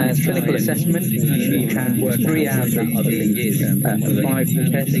has clinical assessment. She has 3 out of the 5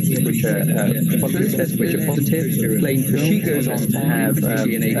 tests which are positive. She goes on to have a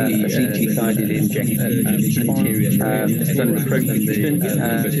CT-guided injection. Done the protection,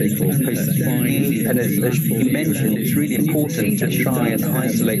 and as you mentioned, it's really important to try and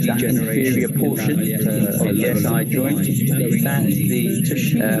isolate that inferior portion of the SI joint.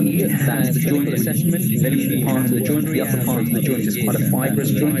 That's the joint assessment. Then part of the joint, the upper part of the joint is quite a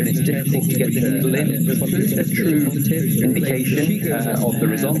fibrous joint, and it's difficult to get the needle in. It's a true indication of the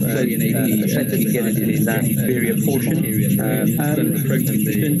result. So essentially get it in that inferior portion.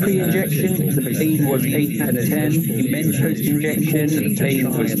 Pre-injection, the pain was 8 out of 10. Post-injection, pain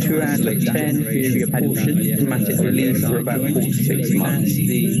was 2 out of 10. Had symptomatic relief for about 4 to 6 months.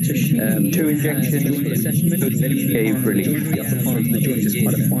 2 injections gave relief.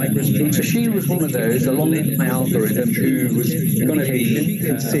 So she was one of those, along with my algorithm, who was going to be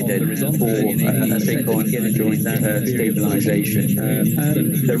considered for a sacroiliac joint stabilization.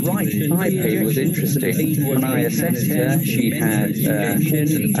 The right thigh pain was interesting. When I assessed her, she had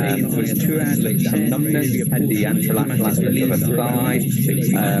some numbness, had the anterolateral aspect of her thigh,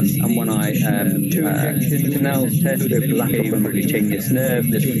 and when I canal test of lack of reticulous nerve,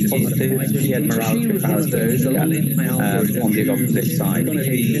 this was positive. She had neuralgia parastosia on the opposite side.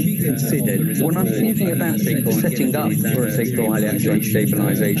 When I'm thinking about setting up for a sacroiliac joint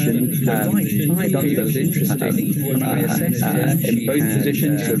stabilization, I've done those interesting in both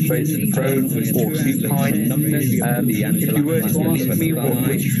positions, so both prone or supine. If you were to ask me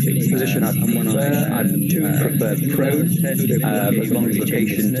which position I'd prefer prone, as long as the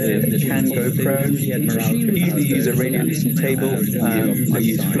patient can go prone. Usually use a radiolucent table. I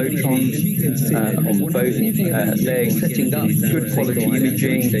use floatrons on both legs, setting up good quality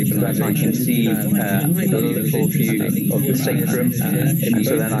imaging so that I can see a little view of the sacrum, and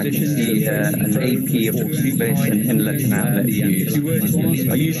so that I can see an AP of the pelvis and inlet and outlet views.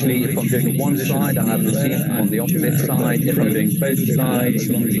 I usually, if I'm doing one side, I have the seat on the opposite side. If I'm doing both sides,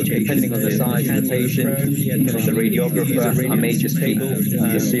 depending on the size of the patient, as a radiographer, I may just keep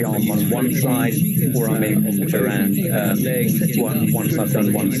the C-arm on one side, or I may move around once I've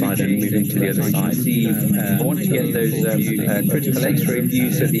done one side and moving to the other side. I want to get those critical X-ray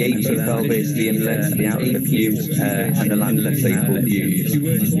views of the AP pelvis, the inlet, the outlet views, and the lateral sacral views.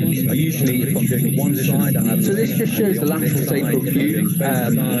 I usually, if I'm doing one side, so this just shows the lateral sacral view.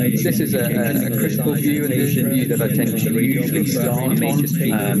 This is a critical view, and this is a view that I tend to usually start on.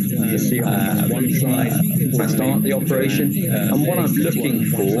 You see on one side, I start the operation, and what I'm looking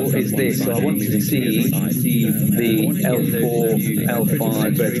for is this. So I want to see the L4,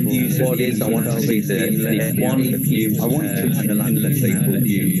 L5 vertical bodies. I want to see the F1. I want to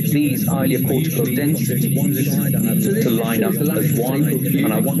these iliocortical densities to line up as one,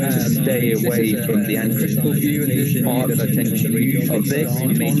 and I want to stay away from the ancritical part of this,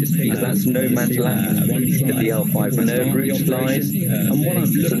 because that's no mantle to the L5 nerve root lies.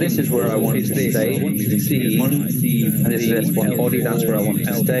 So this is where I want to stay. And this is S1 body, that's where I want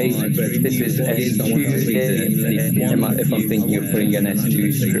to stay. This is S2 if I'm thinking of putting an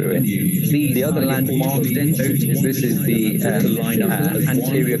S2 screw in. The other landmark is this is the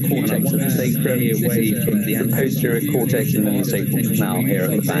anterior cortex of the sacrum, the posterior cortex, and then the sacral canal here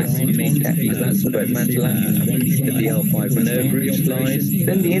at the back. That's both the L5 nerve root lies.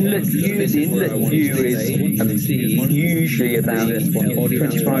 Then the inlet view is usually about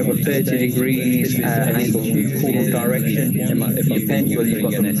 25 or 30 degrees angle to caudal direction. Depends whether you've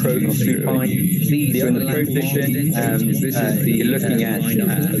got the prone or supine. You're in the prone position, you're looking at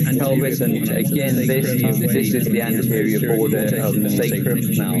pelvis, and again, this is the anterior border of the sacrum.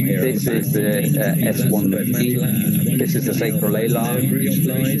 This is the S1. This is the sacro-iliac.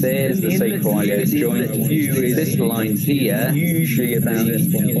 There's the sacroiliac joint. This line here, usually about is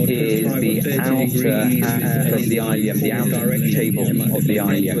the outer of the ilium, the outer table of the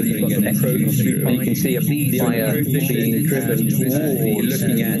ilium. And you can see a fire being driven towards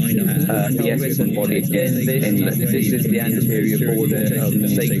looking at the S1 body again. This is the anterior border of the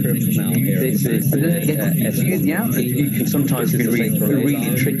sacrum. This is the outlet. You can sometimes be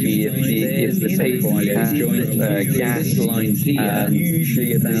really tricky if the sacroiliac has gas lines here.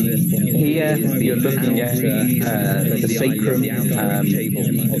 Usually about here you're looking at the sacrum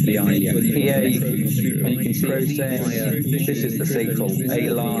of the ilium. Here you can see this is the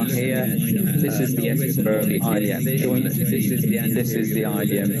sacro-iliac here. This is the SSOC joint. This is the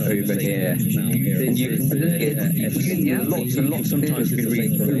ilium over here. And you can get lots and lots. Sometimes be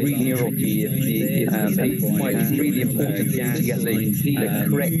really neuropathy. It's really important to get the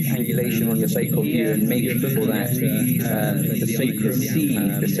correct angulation on your sacral view and make sure that the sacrum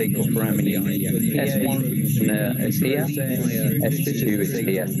sees the sacral foramen. S1 is here, S2 is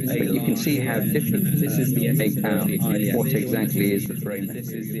here. But you can see how different this is the make out what exactly is the frame. This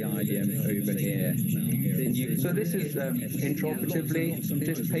is the ilium over here. So this is intraoperatively,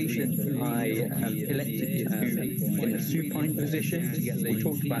 this patient I elected to in the supine position. We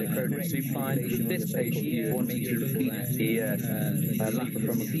talked about coronary supine. This patient wanted to repeat the lateral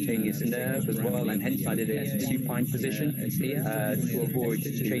femorocutaneous nerve as well, and hence I did it in the supine position to avoid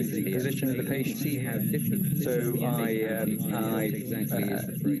changing the position of the patient. So I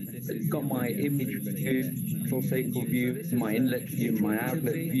got my image view, full sacral view, my inlet view, my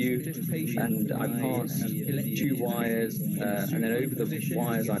outlet view, and I passed 2 wires, and then over the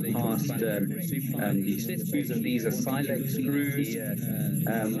wires I passed these screws, and these are silex screws,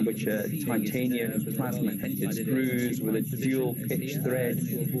 which are titanium plasma-headed screws with a dual pitch thread,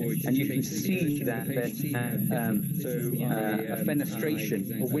 and you can see that there's a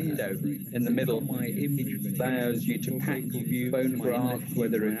fenestration, a window in the middle, allows you to pack bone graft,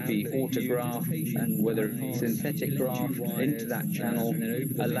 whether it be autograft and whether it be synthetic graft, into that channel,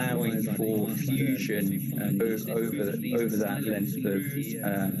 allowing for fusion over that length of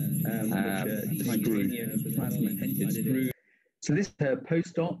screw. So this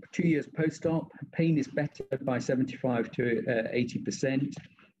post-op, 2 years post-op, pain is better by 75 to 80%,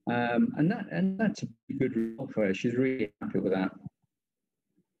 and that's a good result for her. She's really happy with that.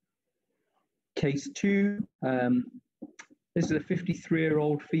 Case 2, this is a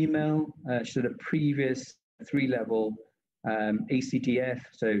 53-year-old female. She's had a previous 3-level ACDF,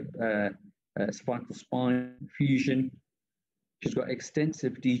 so cervical spine fusion. She's got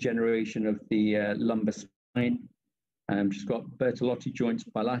extensive degeneration of the lumbar spine. She's got Bertolotti joints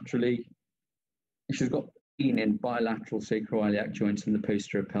bilaterally. She's got pain in bilateral sacro-iliac joints in the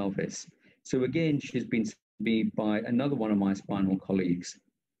posterior pelvis. So again, she's been seen by another one of my spinal colleagues.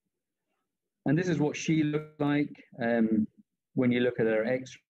 And this is what she looked like when you look at her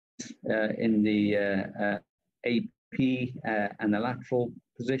X-rays in the AP and the lateral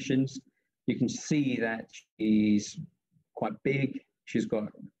positions. You can see that she's quite big. She's got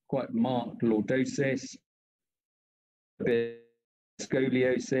quite marked lordosis, a bit of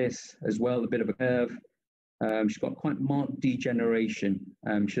scoliosis as well, a bit of a curve. She's got quite marked degeneration.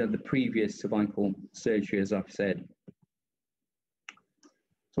 She had the previous cervical surgery, as I've said.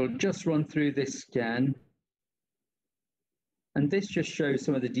 So I'll just run through this scan. And this just shows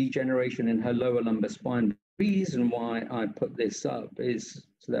some of the degeneration in her lower lumbar spine. The reason why I put this up is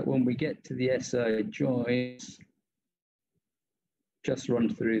so that when we get to the SI joints, just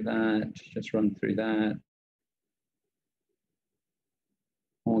run through that.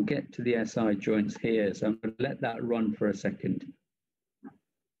 I'll get to the SI joints here, so I'm going to let that run for a second.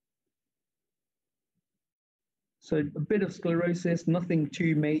 So a bit of sclerosis, nothing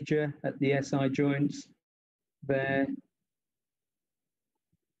too major at the SI joints there.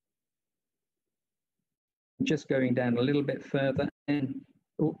 Just going down a little bit further, and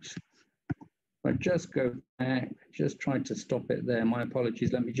oops, I just go back, just tried to stop it there. My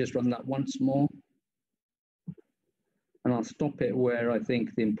apologies. Let me just run that once more. And I'll stop it where I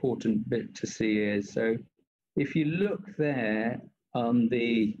think the important bit to see is. So if you look there on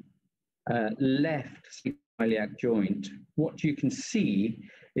the left iliac joint, what you can see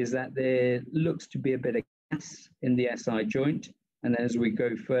is that there looks to be a bit of gas in the SI joint. And as we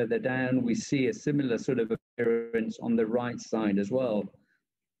go further down, we see a similar sort of appearance on the right side as well.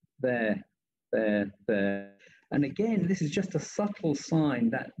 There. And again, this is just a subtle sign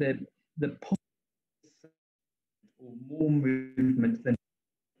that the or more movement than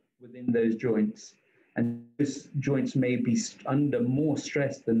within those joints. And those joints may be under more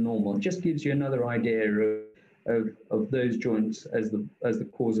stress than normal. It just gives you another idea of those joints as the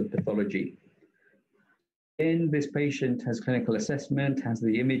cause of pathology. Then this patient has clinical assessment, has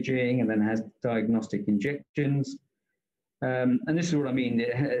the imaging, and then has diagnostic injections. And this is what I mean.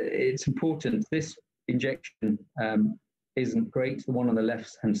 It's important. This injection isn't great. The one on the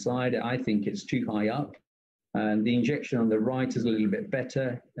left-hand side, I think it's too high up. And the injection on the right is a little bit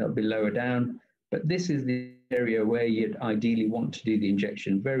better. It'll be lower down. But this is the area where you'd ideally want to do the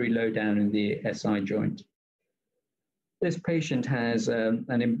injection, very low down in the SI joint. This patient has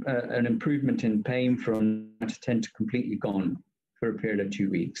an improvement in pain from 10 to completely gone for a period of 2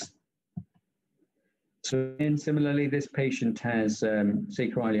 weeks. So, and similarly, this patient has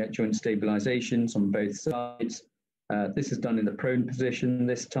sacro-iliac joint stabilizations on both sides. This is done in the prone position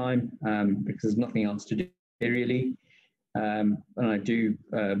this time because there's nothing else to do really. And I do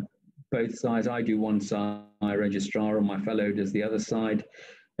both sides. I do one side, my registrar, and my fellow does the other side.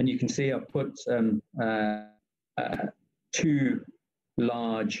 And you can see I've put 2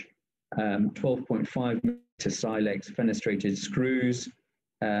 large 12.5 millimeter silex fenestrated screws,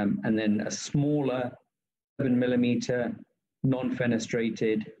 and then a smaller 7 millimeter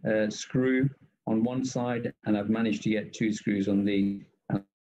non-fenestrated screw on one side, and I've managed to get 2 screws on the side.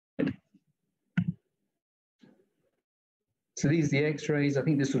 So these are the x-rays. I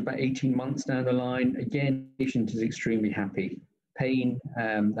think this was about 18 months down the line. Again, the patient is extremely happy. Pain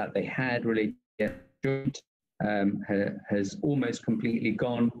that they had related to the joint has almost completely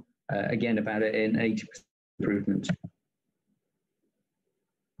gone. Again, about an 80% improvement.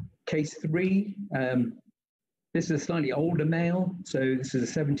 Case 3, this is a slightly older male. So this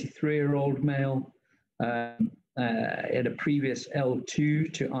is a 73-year-old male. Had a previous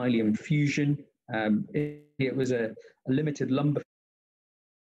L2 to ilium fusion. It was a limited lumbar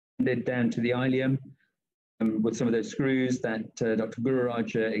down to the ilium with some of those screws that Dr.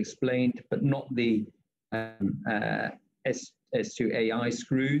 Gururaj explained, but not the S2AI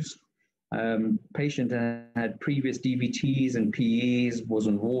screws. Patient had previous DVTs and PEs, was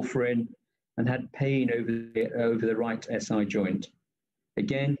on warfarin, and had pain over the right SI joint.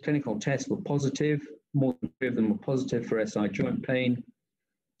 Again, clinical tests were positive. More than 3 of them were positive for SI joint pain.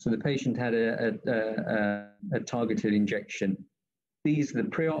 So the patient had a targeted injection. These are the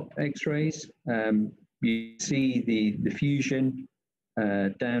pre-op x-rays. You see the fusion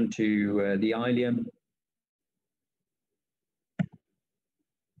down to the ilium.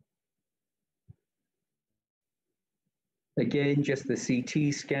 Again, just the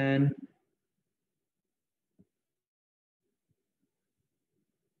CT scan.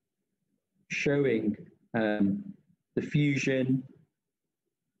 Showing the fusion.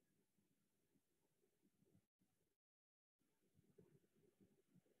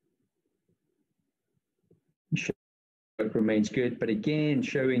 Remains good, but again,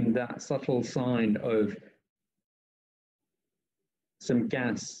 showing that subtle sign of some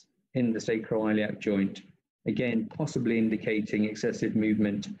gas in the sacro-iliac joint. Again, possibly indicating excessive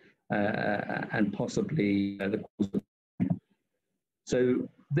movement and possibly the cause of. So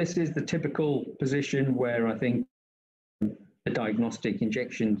this is the typical position where I think the diagnostic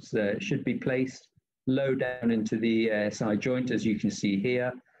injections should be placed low down into the SI joint, as you can see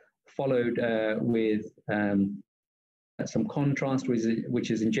here, followed with some contrast,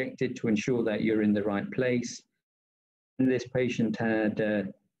 which is injected to ensure that you're in the right place. And this patient had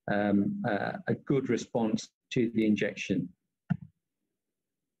a good response to the injection.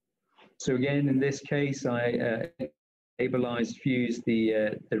 So again, in this case, I stabilized, fused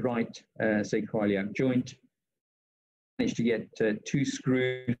the right sacroiliac joint. Managed to get 2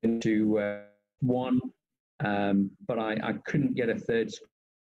 screws into one, but I couldn't get a 3rd screw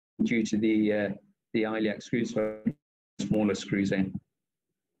due to the iliac screws, so smaller screws in.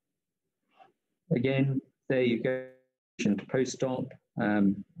 Again, there you go. Post-op,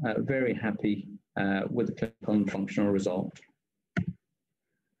 very happy with the clinical and functional result.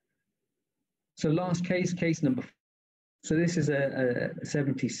 So last case, case number 4. So this is a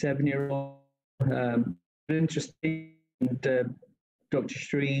 77-year-old. Interesting. Dr.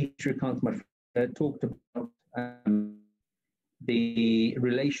 Srikanth, my friend, talked about the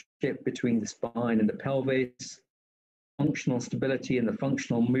relationship between the spine and the pelvis, functional stability and the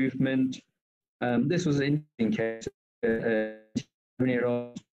functional movement. This was an interesting case. A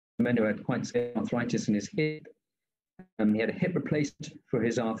 7-year-old man who had quite severe arthritis in his hip. He had a hip replacement for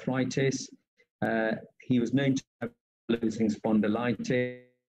his arthritis. He was known to have losing spondylitis.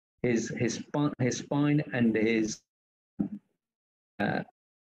 His spine and his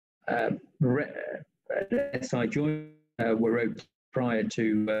SI joint were open prior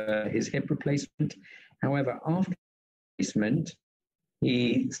to his hip replacement. However, after replacement,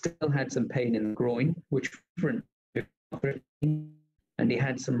 he still had some pain in the groin, which was different, and he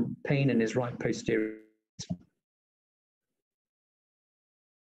had some pain in his right posterior. I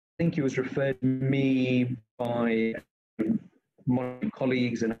think he was referred to me by my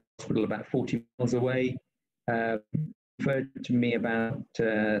colleagues in a hospital about 40 miles away. Referred to me about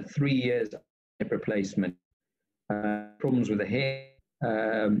 3 years of hip replacement. Problems with the hip.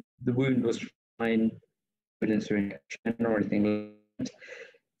 The wound was fine, evidence of infection or anything like that.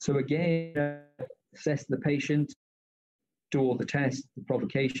 So again, assess the patient, do all the tests, the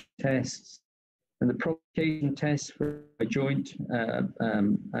provocation tests, and the provocation tests for a joint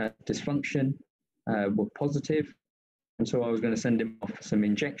dysfunction were positive. And so I was going to send him off for some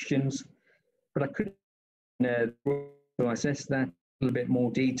injections, but I couldn't. So I assessed that in a little bit more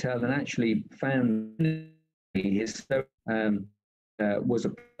detail and actually found his was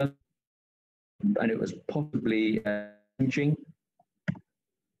a and it was possibly hinging.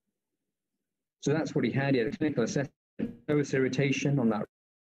 So that's what he had. He had a clinical assessment, nervous irritation on that,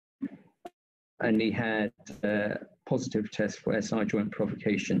 and he had positive test for SI joint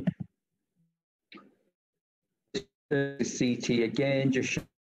provocation. The CT again just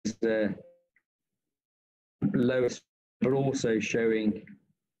shows the lowest, but also showing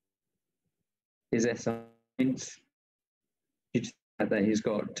his SI joints. that he's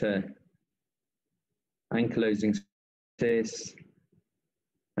got ankylosing spondylitis,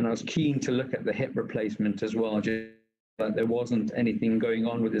 and I was keen to look at the hip replacement as well, just that there wasn't anything going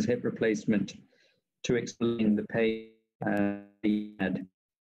on with his hip replacement to explain the pain he had.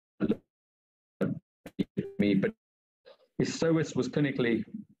 But his psoas was clinically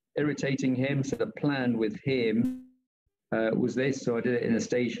irritating him, so the plan with him was this. So I did it in a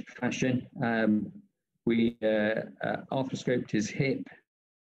staged fashion. We arthroscoped his hip,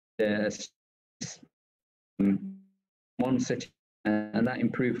 one sitting, and that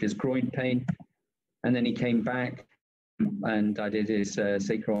improved his groin pain. And then he came back, and I did his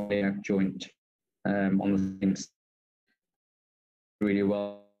sacro-iliac joint on the things really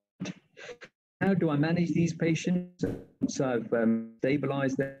well. How do I manage these patients? So I've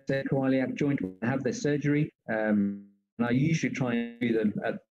stabilized their sacro-iliac joint, have their surgery, and I usually try and do them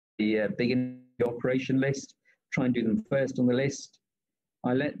at the beginning of the operation list, try and do them first on the list.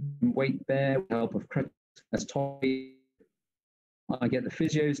 I let them weight bear with the help of crutches as toy. I get the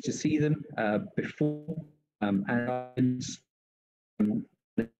physios to see them before and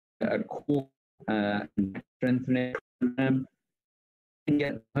a core strengthening program. And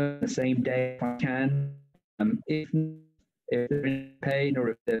get home the same day if I can. If they're in pain or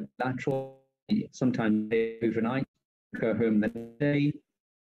if they're lateral, sometimes they overnight, go home the next day,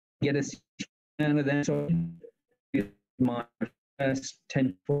 get a scan of them. So my first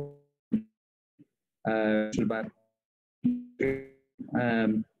 10 about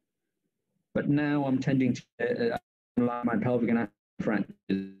but now I'm tending to like my pelvic anatomy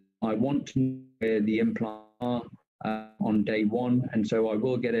fractures. I want to know where the implants are on day one, and so I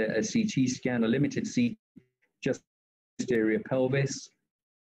will get a CT scan, a limited CT, just posterior pelvis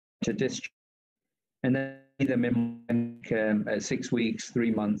to discharge, and then see them in at 6 weeks,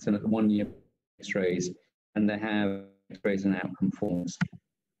 3 months, and at the 1 year X-rays, and they have X-rays and outcome forms.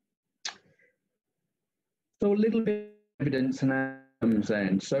 So a little bit of evidence and outcomes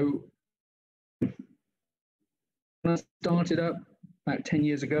then. So when I started up about 10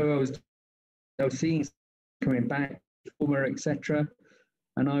 years ago, I was seeing coming back, etc.,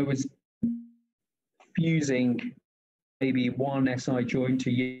 and I was fusing maybe one SI joint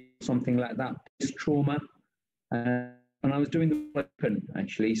a year, something like that, post-trauma, and I was doing the open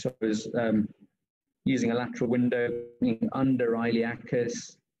actually. So I was using a lateral window under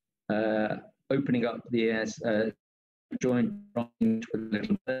iliacus, opening up the joint with a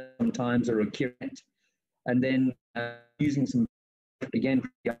little bit sometimes, or a curette, and then using some again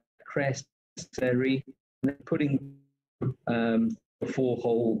crest necessary, and then putting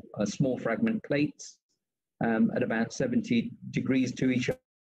 4-hole small fragment plates at about 70 degrees to each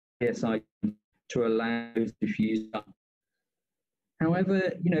PSI to allow those to fuse up.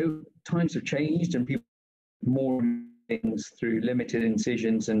 However, times have changed and people more things through limited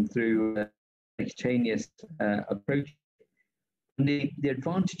incisions and through cutaneous approach. And the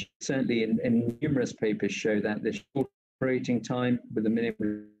advantage certainly in numerous papers show that the short operating time with the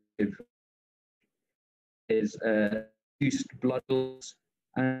minimum is reduced blood loss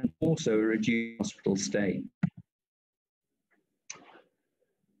and also a reduced hospital stay.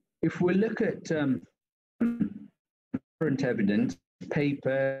 If we look at current evidence,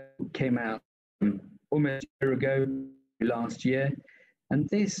 paper came out almost a year ago, last year, and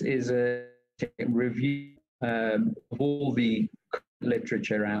this is a review of all the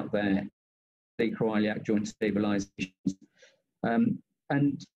literature out there, sacroiliac joint stabilizations.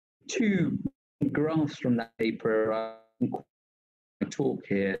 And two graphs from that paper I talk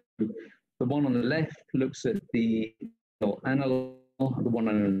here. The one on the left looks at the analog, the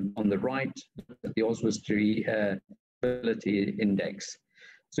one on the right, the osmolarity stability index.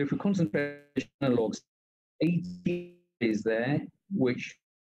 So if we concentrate on analogs, 80 is there, which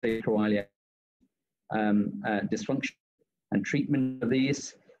sacroiliac dysfunction and treatment of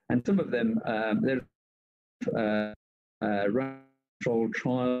these, and some of them they're controlled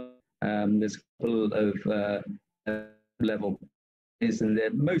trial. There's a couple of level is, and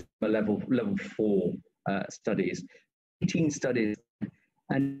most of them are level 4 studies, 18 studies,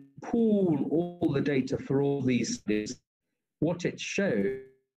 and pool all the data for all these studies. What it shows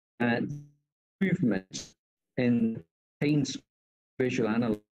improvement in pain visual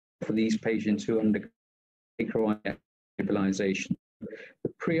analog for these patients who undergo sacroiliac stabilization.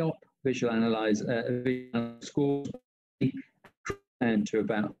 The pre-op visual analyze scores and to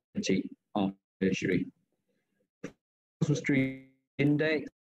about 30 after surgery. Osmolarity index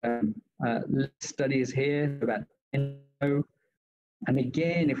studies here about 10. And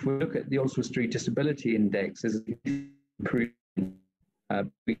again, if we look at the osmolarity disability index, is improving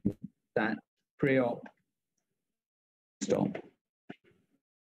that pre-op stop.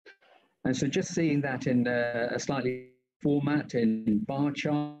 And so just seeing that in a slightly format in bar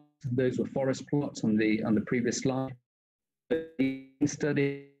charts, those were forest plots on the previous slide. The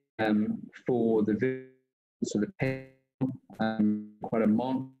study for the sort of quite a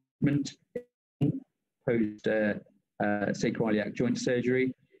markment post Sacro-iliac joint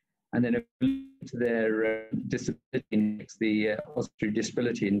surgery, and then to their disability index, the Austrian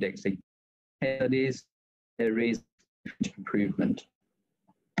Disability Index, that is, there is improvement.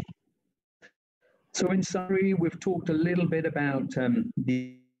 So in summary, we've talked a little bit about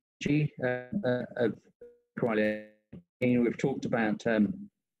the of Acharya. We've talked about the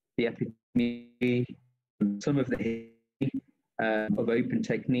epidemiology, some of the of open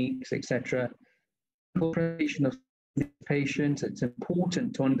techniques, etc. Preparation of patients. It's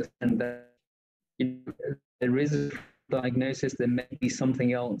important to understand that there is a diagnosis. There may be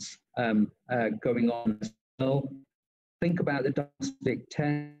something else going on as well. Think about the diagnostic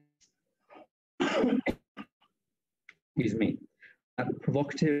test. Excuse me.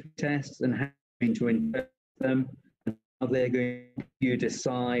 Provocative tests and how to interpret them, and how they're going to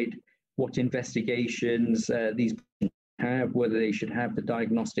decide what investigations these have, whether they should have the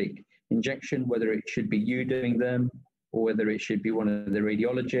diagnostic injection, whether it should be you doing them, or whether it should be one of the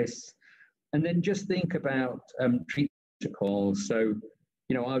radiologists. And then just think about treatment protocols. So,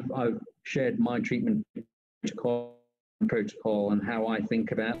 I've shared my treatment protocol and how I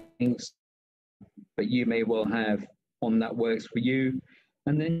think about things, but you may well have one that works for you.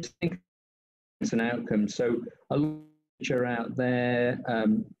 And then think it's an outcome. So a literature out there,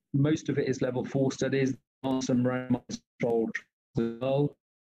 most of it is level 4 studies. There are some randomized controlled as well.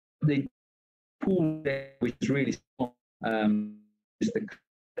 The pool there, which is really small, is the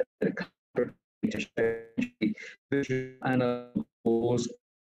to show visual animals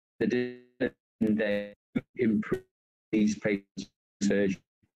that they improve these patients' surgery.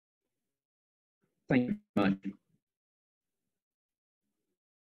 Thank you very much.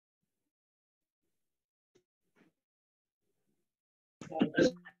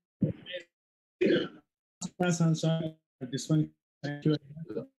 I'm sorry, this one. Thank you.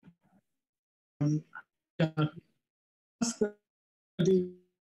 The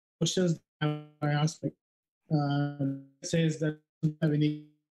questions I asked says that have any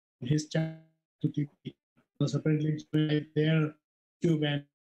his chat to TP was apparently their tube and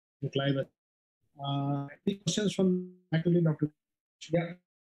live. Any questions from faculty, Dr. Yeah,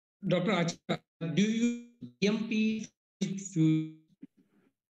 Dr. Acharya, do you EMP?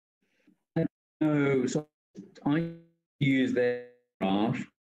 No, so I use their graph.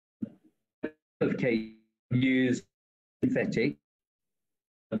 Of case use synthetic.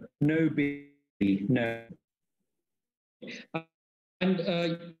 No B, no. And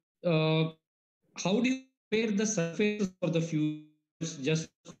how do you prepare the surfaces for the fuse? Just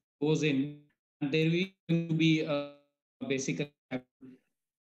goes in, and there will be basically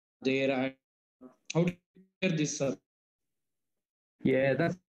there. And how do you prepare this surface? Yeah,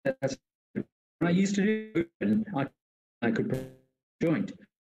 that's. I used to do. I could joint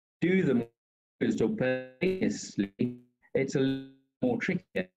do them obviously. It's a little more tricky.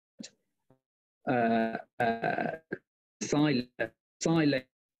 Silent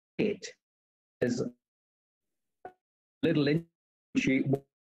it as little sheet.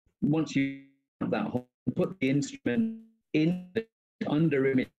 Once you have that hole, put the instrument in under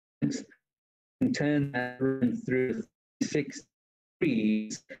image and turn that through 6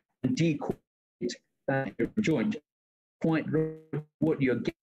 degrees and decoil that joint. Quite what you're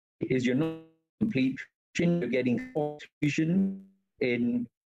getting is you're not complete. You're getting fusion in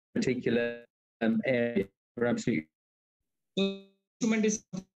particular area. Absolutely. So instrument is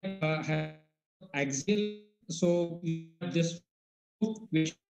axial. So you have this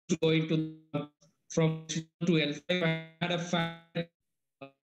which is going to from to L5. I had a fan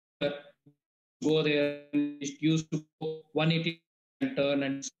go there. It used to go 180 and turn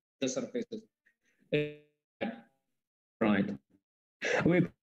and the surfaces. Right. I mean,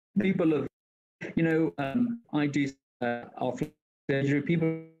 people have, I do off surgery.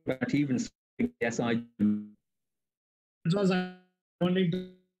 People about even yes, I do. It was wanting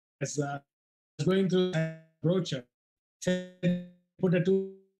to as going through a brochure. Put a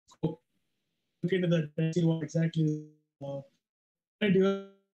two look into the see what exactly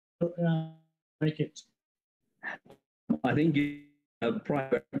make it. I think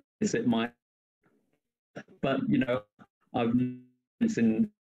private is it might, but I've been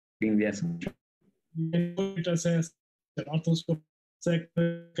in the essence. You can put it as an orthoscope something.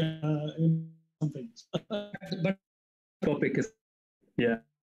 But topic is yeah.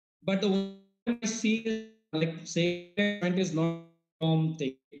 But the one I see is like say point is not from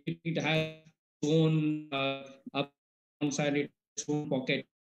it has its own up side, its own pocket.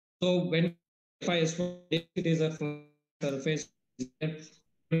 So when if I it is a flat surface,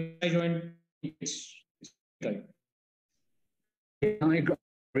 I joint it's right. I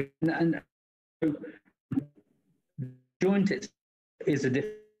agree. And joint is a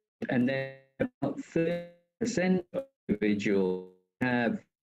different, and then about 30% of individuals have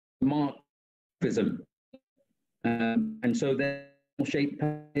markism. And so they'll shape,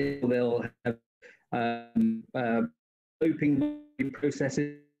 they'll have sloping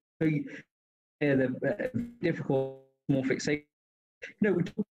processes. So the difficult more fixation. We're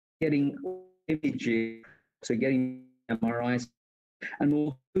getting images, so getting MRIs, and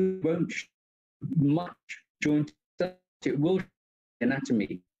although it won't much joint, it will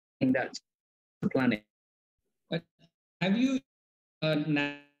anatomy. I think that's the planet. But have you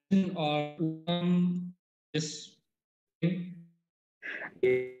or this?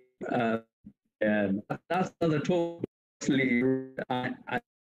 That's another talk. I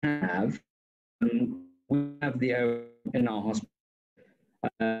have. We have the O in our hospital,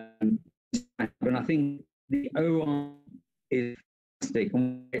 and I think the OR is fantastic. And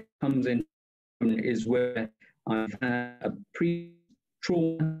when it comes in is where I've had a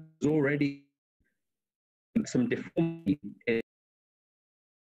pre-trauma already some deformity.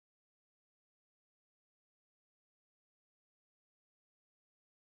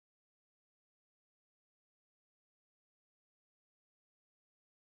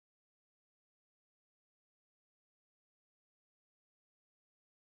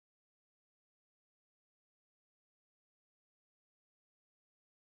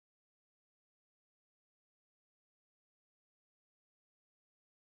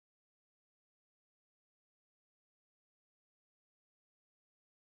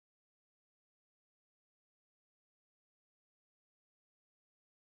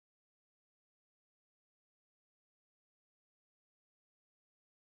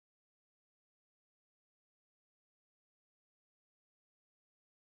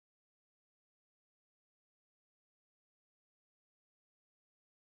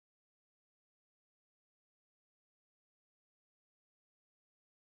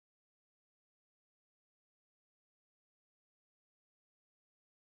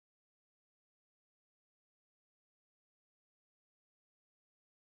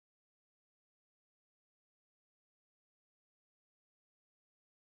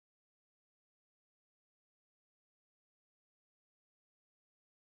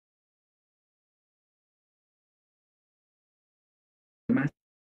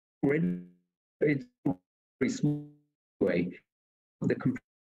 It's not very small way. The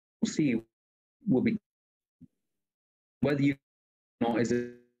compressible C will be whether you or not is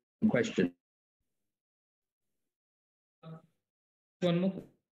a question. One more.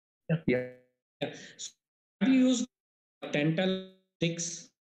 Yeah. So have you used dental sticks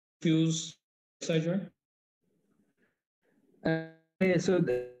fuse surgery? Yeah, so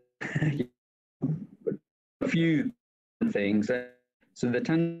a few things. So the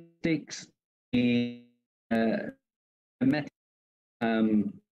tantics, the metal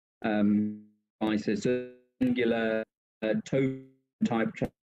devices, so angular toe type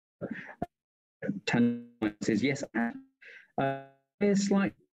devices. Yes, it's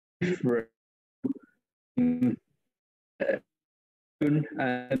slightly different.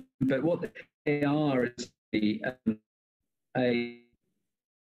 But what they are is a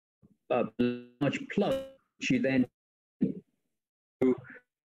large plug which you then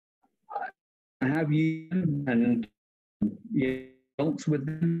have you and results with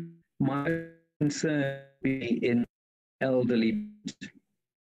them. My concern be in elderly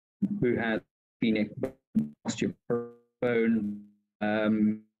who have sphenic osteobone.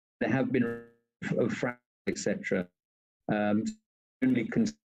 There have been of fractures, etc. Only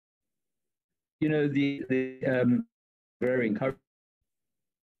the very encouraging.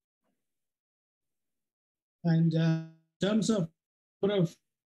 And in terms of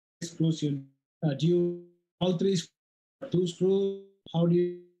screws, do you all three two screws? How do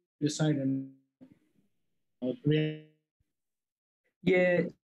you decide? And yeah,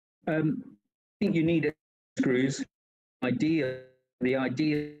 I think you need screws. The idea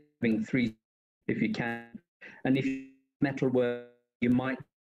of having three, if you can, and if metal work, you might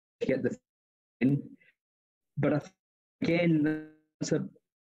get the thing. But again, that's a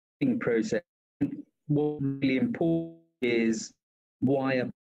process. What's really important is wire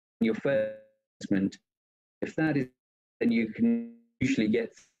your first investment. If that is, then you can usually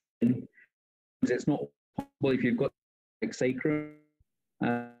get thin. It's not possible if you've got like sacrum,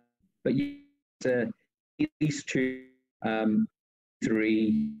 but you at least two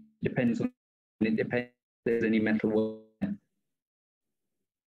 3, depends on, it depends if there's any metal wear.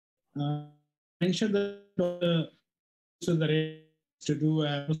 Mentioned that so the to do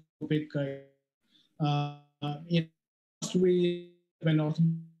a topic in last week when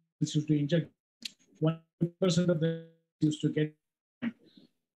orthopedics used to inject 1% of the used to get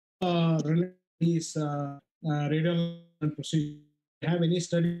these radial procedure. Have any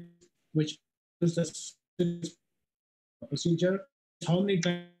study which is the procedure? How many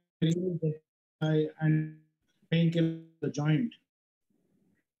times and painkiller the joint?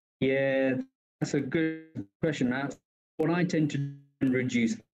 Yeah, that's a good question. That's what I tend to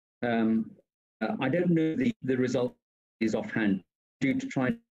reduce. I don't know the result is offhand. Due to try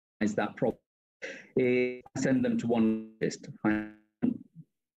and analyze that problem, I send them to one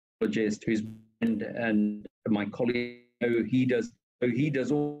oncologist who's and my colleague. He does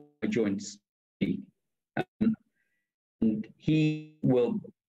all my joints, and he will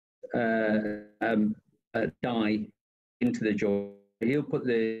dye into the joint. He'll put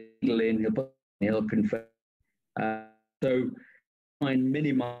the needle in. He'll confirm. So try and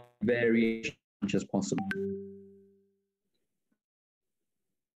minimize variation as much as possible.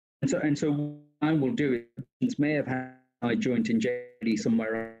 And so what I will do is, patients may have had a joint injury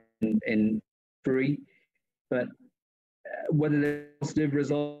somewhere in free, but whether there's positive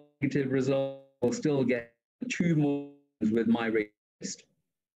result, negative result, will still get 2 more with my wrist.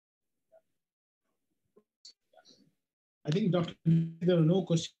 I think, Doctor, there are no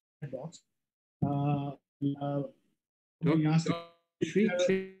questions in the box.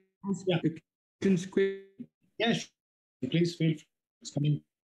 Yes, please feel free. It's coming.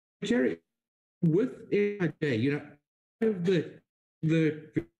 Jerry, with AIJ, you know, one of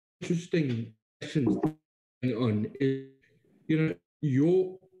the interesting questions going on is, you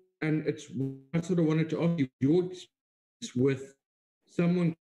know, I sort of wanted to ask you your experience with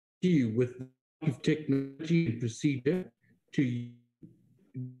someone with technology and procedure to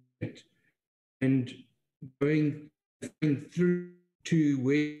it, and going through to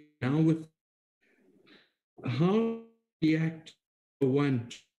where now with how react one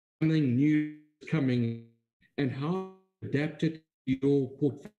something new coming, and how adapted your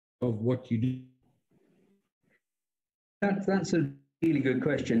portfolio of what you do. That's a really good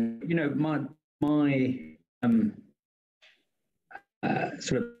question. You know, my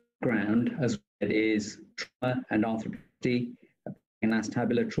sort of background as it is trauma and orthopedic and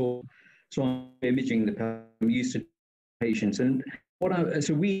acetabular trauma. So I'm imaging I'm used to patients, and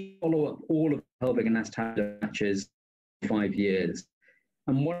so we follow up all of the pelvic and acetabular matches for 5 years.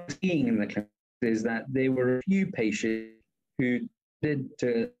 And what I'm seeing in the clinic is that there were a few patients who did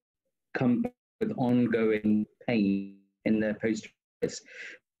come back with ongoing pain in their posterior.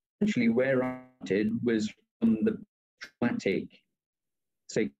 Essentially, where I started was from the traumatic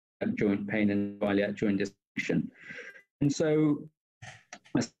sacroiliac joint pain and iliac joint dysfunction. And so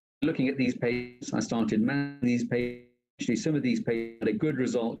I started looking at these patients. I started managing these patients. Actually, some of these patients had a good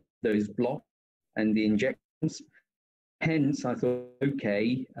result, those blocks and the injections. Hence, I thought,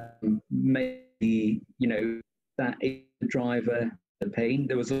 okay, maybe, you know, that is the driver, the pain.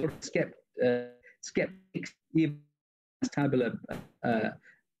 There was a lot of skeptics, even tabular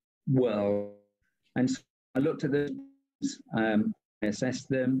world. And so I looked at those, assessed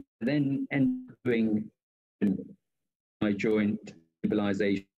them, then ended up doing my joint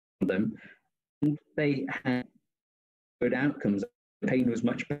stabilization on them. And they had good outcomes. The pain was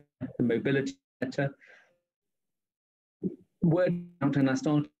much better, the mobility better. Word out, and I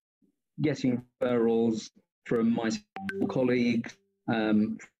started getting referrals from my colleagues,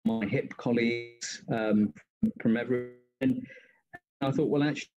 my hip colleagues, from everyone. And I thought, well,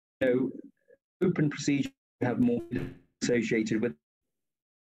 actually, you know, open procedure have more associated with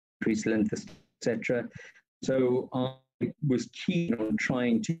increased length, etc. So I was keen on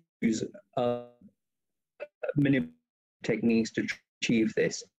trying to use minimal techniques to achieve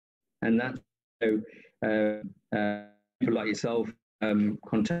this, and that's people like yourself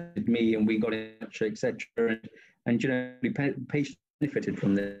contacted me, and we got in touch, etc. And you know, patients benefited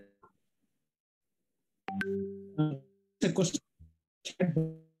from this. A question.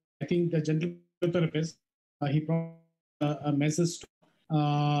 I think the general therapist, he brought a message.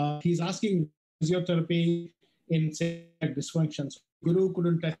 He's asking physiotherapy in say dysfunctions. Guru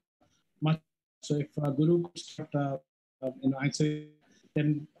couldn't test much, so if Guru could start, answer,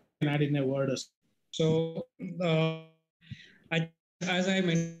 then can add in a word. So, as I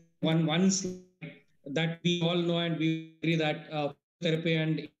mentioned, one slide that we all know and we agree that therapy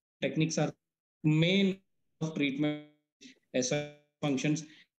and techniques are main of treatment as functions.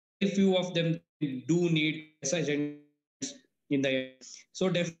 A few of them do need agents in the. So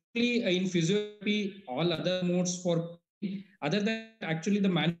definitely in physiotherapy, all other modes for other than actually the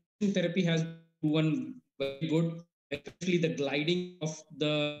manipulation therapy has proven very good, especially the gliding of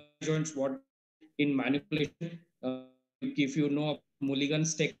the joints. What in manipulation, if you know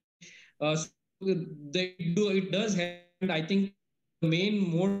Mulligan's technique, so it does help. And I think the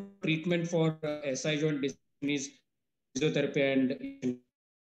main mode treatment for SI joint dysfunction is physiotherapy and.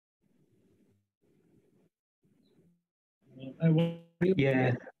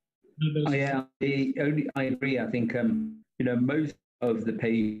 Yeah, I agree. I think most of the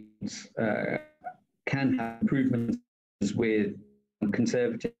patients can have improvements with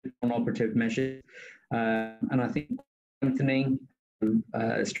conservative non-operative measures, and I think strengthening,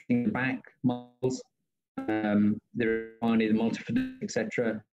 strengthening the back muscles, the multifidus,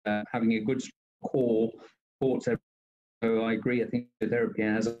 etc., having a good core supports. So I agree. I think therapy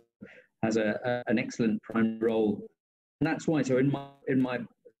has an excellent primary role, and that's why. So in my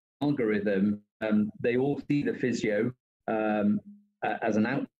algorithm, they all see the physio as an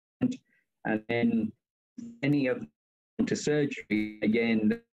output, and then any of them to surgery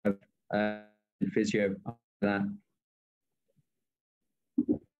again, physio after that.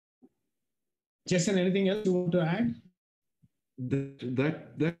 Jason, anything else you want to add?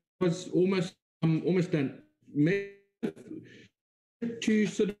 That was almost done. Two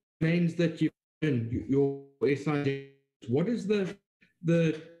sort of names that you've in your SI. What is the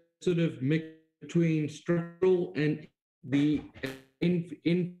sort of mix between structural and the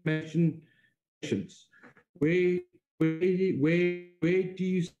information patients? Where do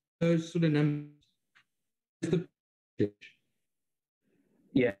you see those sort of numbers?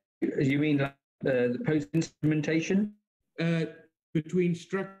 Yeah, you mean like the post instrumentation? Between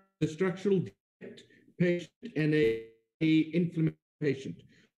the structural patient and a inflammation patient.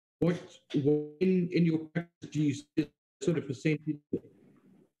 What in your practice do you see sort of percentage?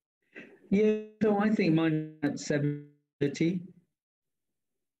 Yeah, so I think mine at 70.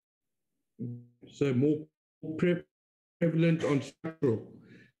 So more prevalent on structural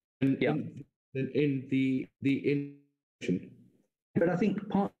than in the inflammation. But I think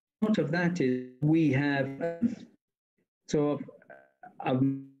part of that is we have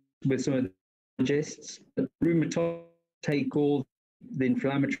with some of the neurologists, the rheumatologists take all the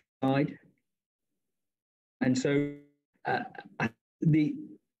inflammatory side, and so the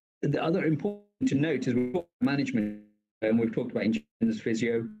other important to note is we've talked about management and we've talked about insurance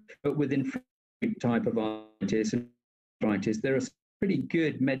physio, but with inflammatory type of arthritis and arthritis, there are some pretty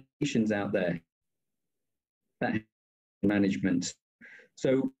good medications out there that have management.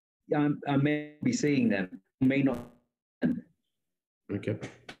 So I may be seeing them, may not. Okay.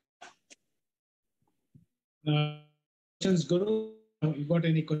 Questions, Guru? You got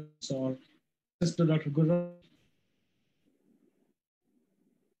any questions or questions to Dr. Gururaj?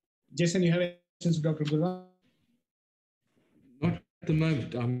 Jason, you have any questions to Dr. Gururaj? Not at the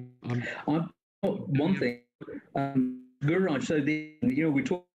moment. One thing, Gururaj. So we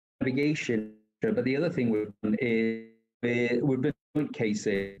talk navigation, but the other thing we've done is we've been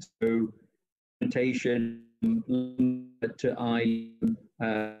cases, so implementation to eye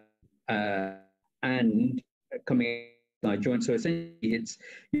and coming side joint. So essentially, it's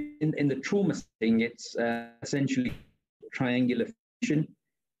in the trauma setting. It's essentially triangular fusion,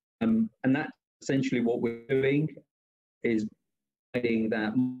 and that's essentially what we're doing is providing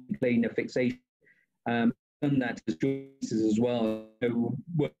that planar fixation. And that as joints as well. So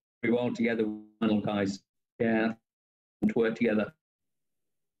work very well together with final guys. Yeah, to work together.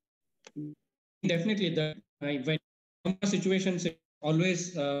 Definitely, when situations, it's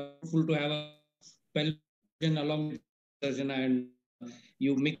always helpful to have a surgeon along with the surgeon, and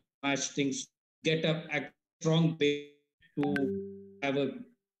you mix match things, get a strong base to have a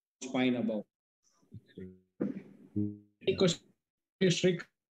spine above. Any question, Srikanth,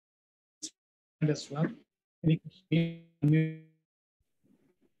 as well? Any question?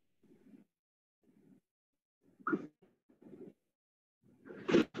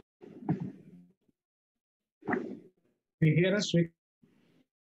 Can you hear us, Srikanth?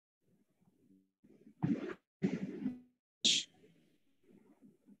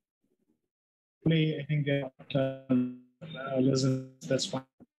 I think listen, that's fine.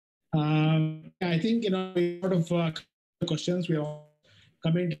 I think a lot of questions. We are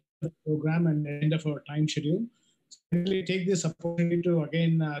coming to the program and end of our time schedule. So really take this opportunity to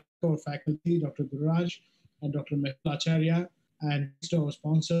again our faculty, Dr. Gururaj and Dr. Acharya, and to our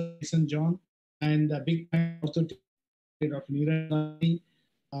sponsor, Jason John, and a big thank also to Dr. Neeraj,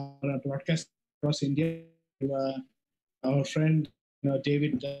 our broadcast across India, to our friend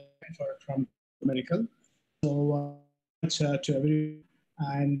David from Medical. So much to everyone.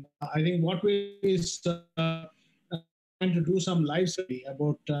 And I think what we is trying to do some live study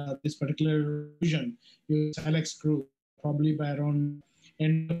about this particular vision use Alex crew probably by around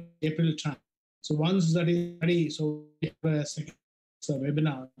end of April time. So once that is ready, so we have a second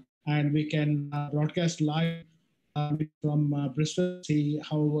webinar and we can broadcast live from Bristol, see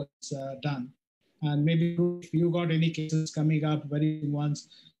how it's done. And maybe if you got any cases coming up very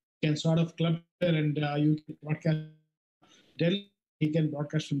ones, you can sort of club there and you can broadcast Delhi, he can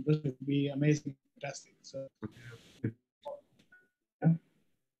broadcast from Bristol. It would be amazing, fantastic. So,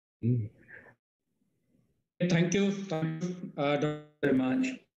 yeah. Thank you. Thank you, Dr. very much.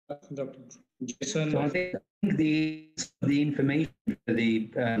 Dr. Jason. So I think the information for the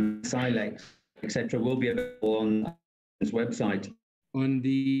SILEX, etc., will be available on this website. On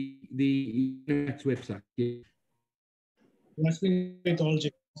the website. Yeah. That's been with all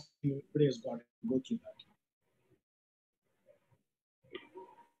James. Everybody has got it. Go through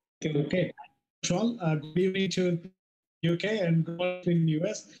that. Okay. All, good evening to UK and good morning to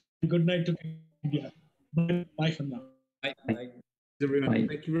US. Good night to India. Bye for now. Bye. Everyone. Bye.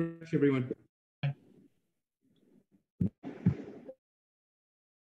 Thank you very much, everyone.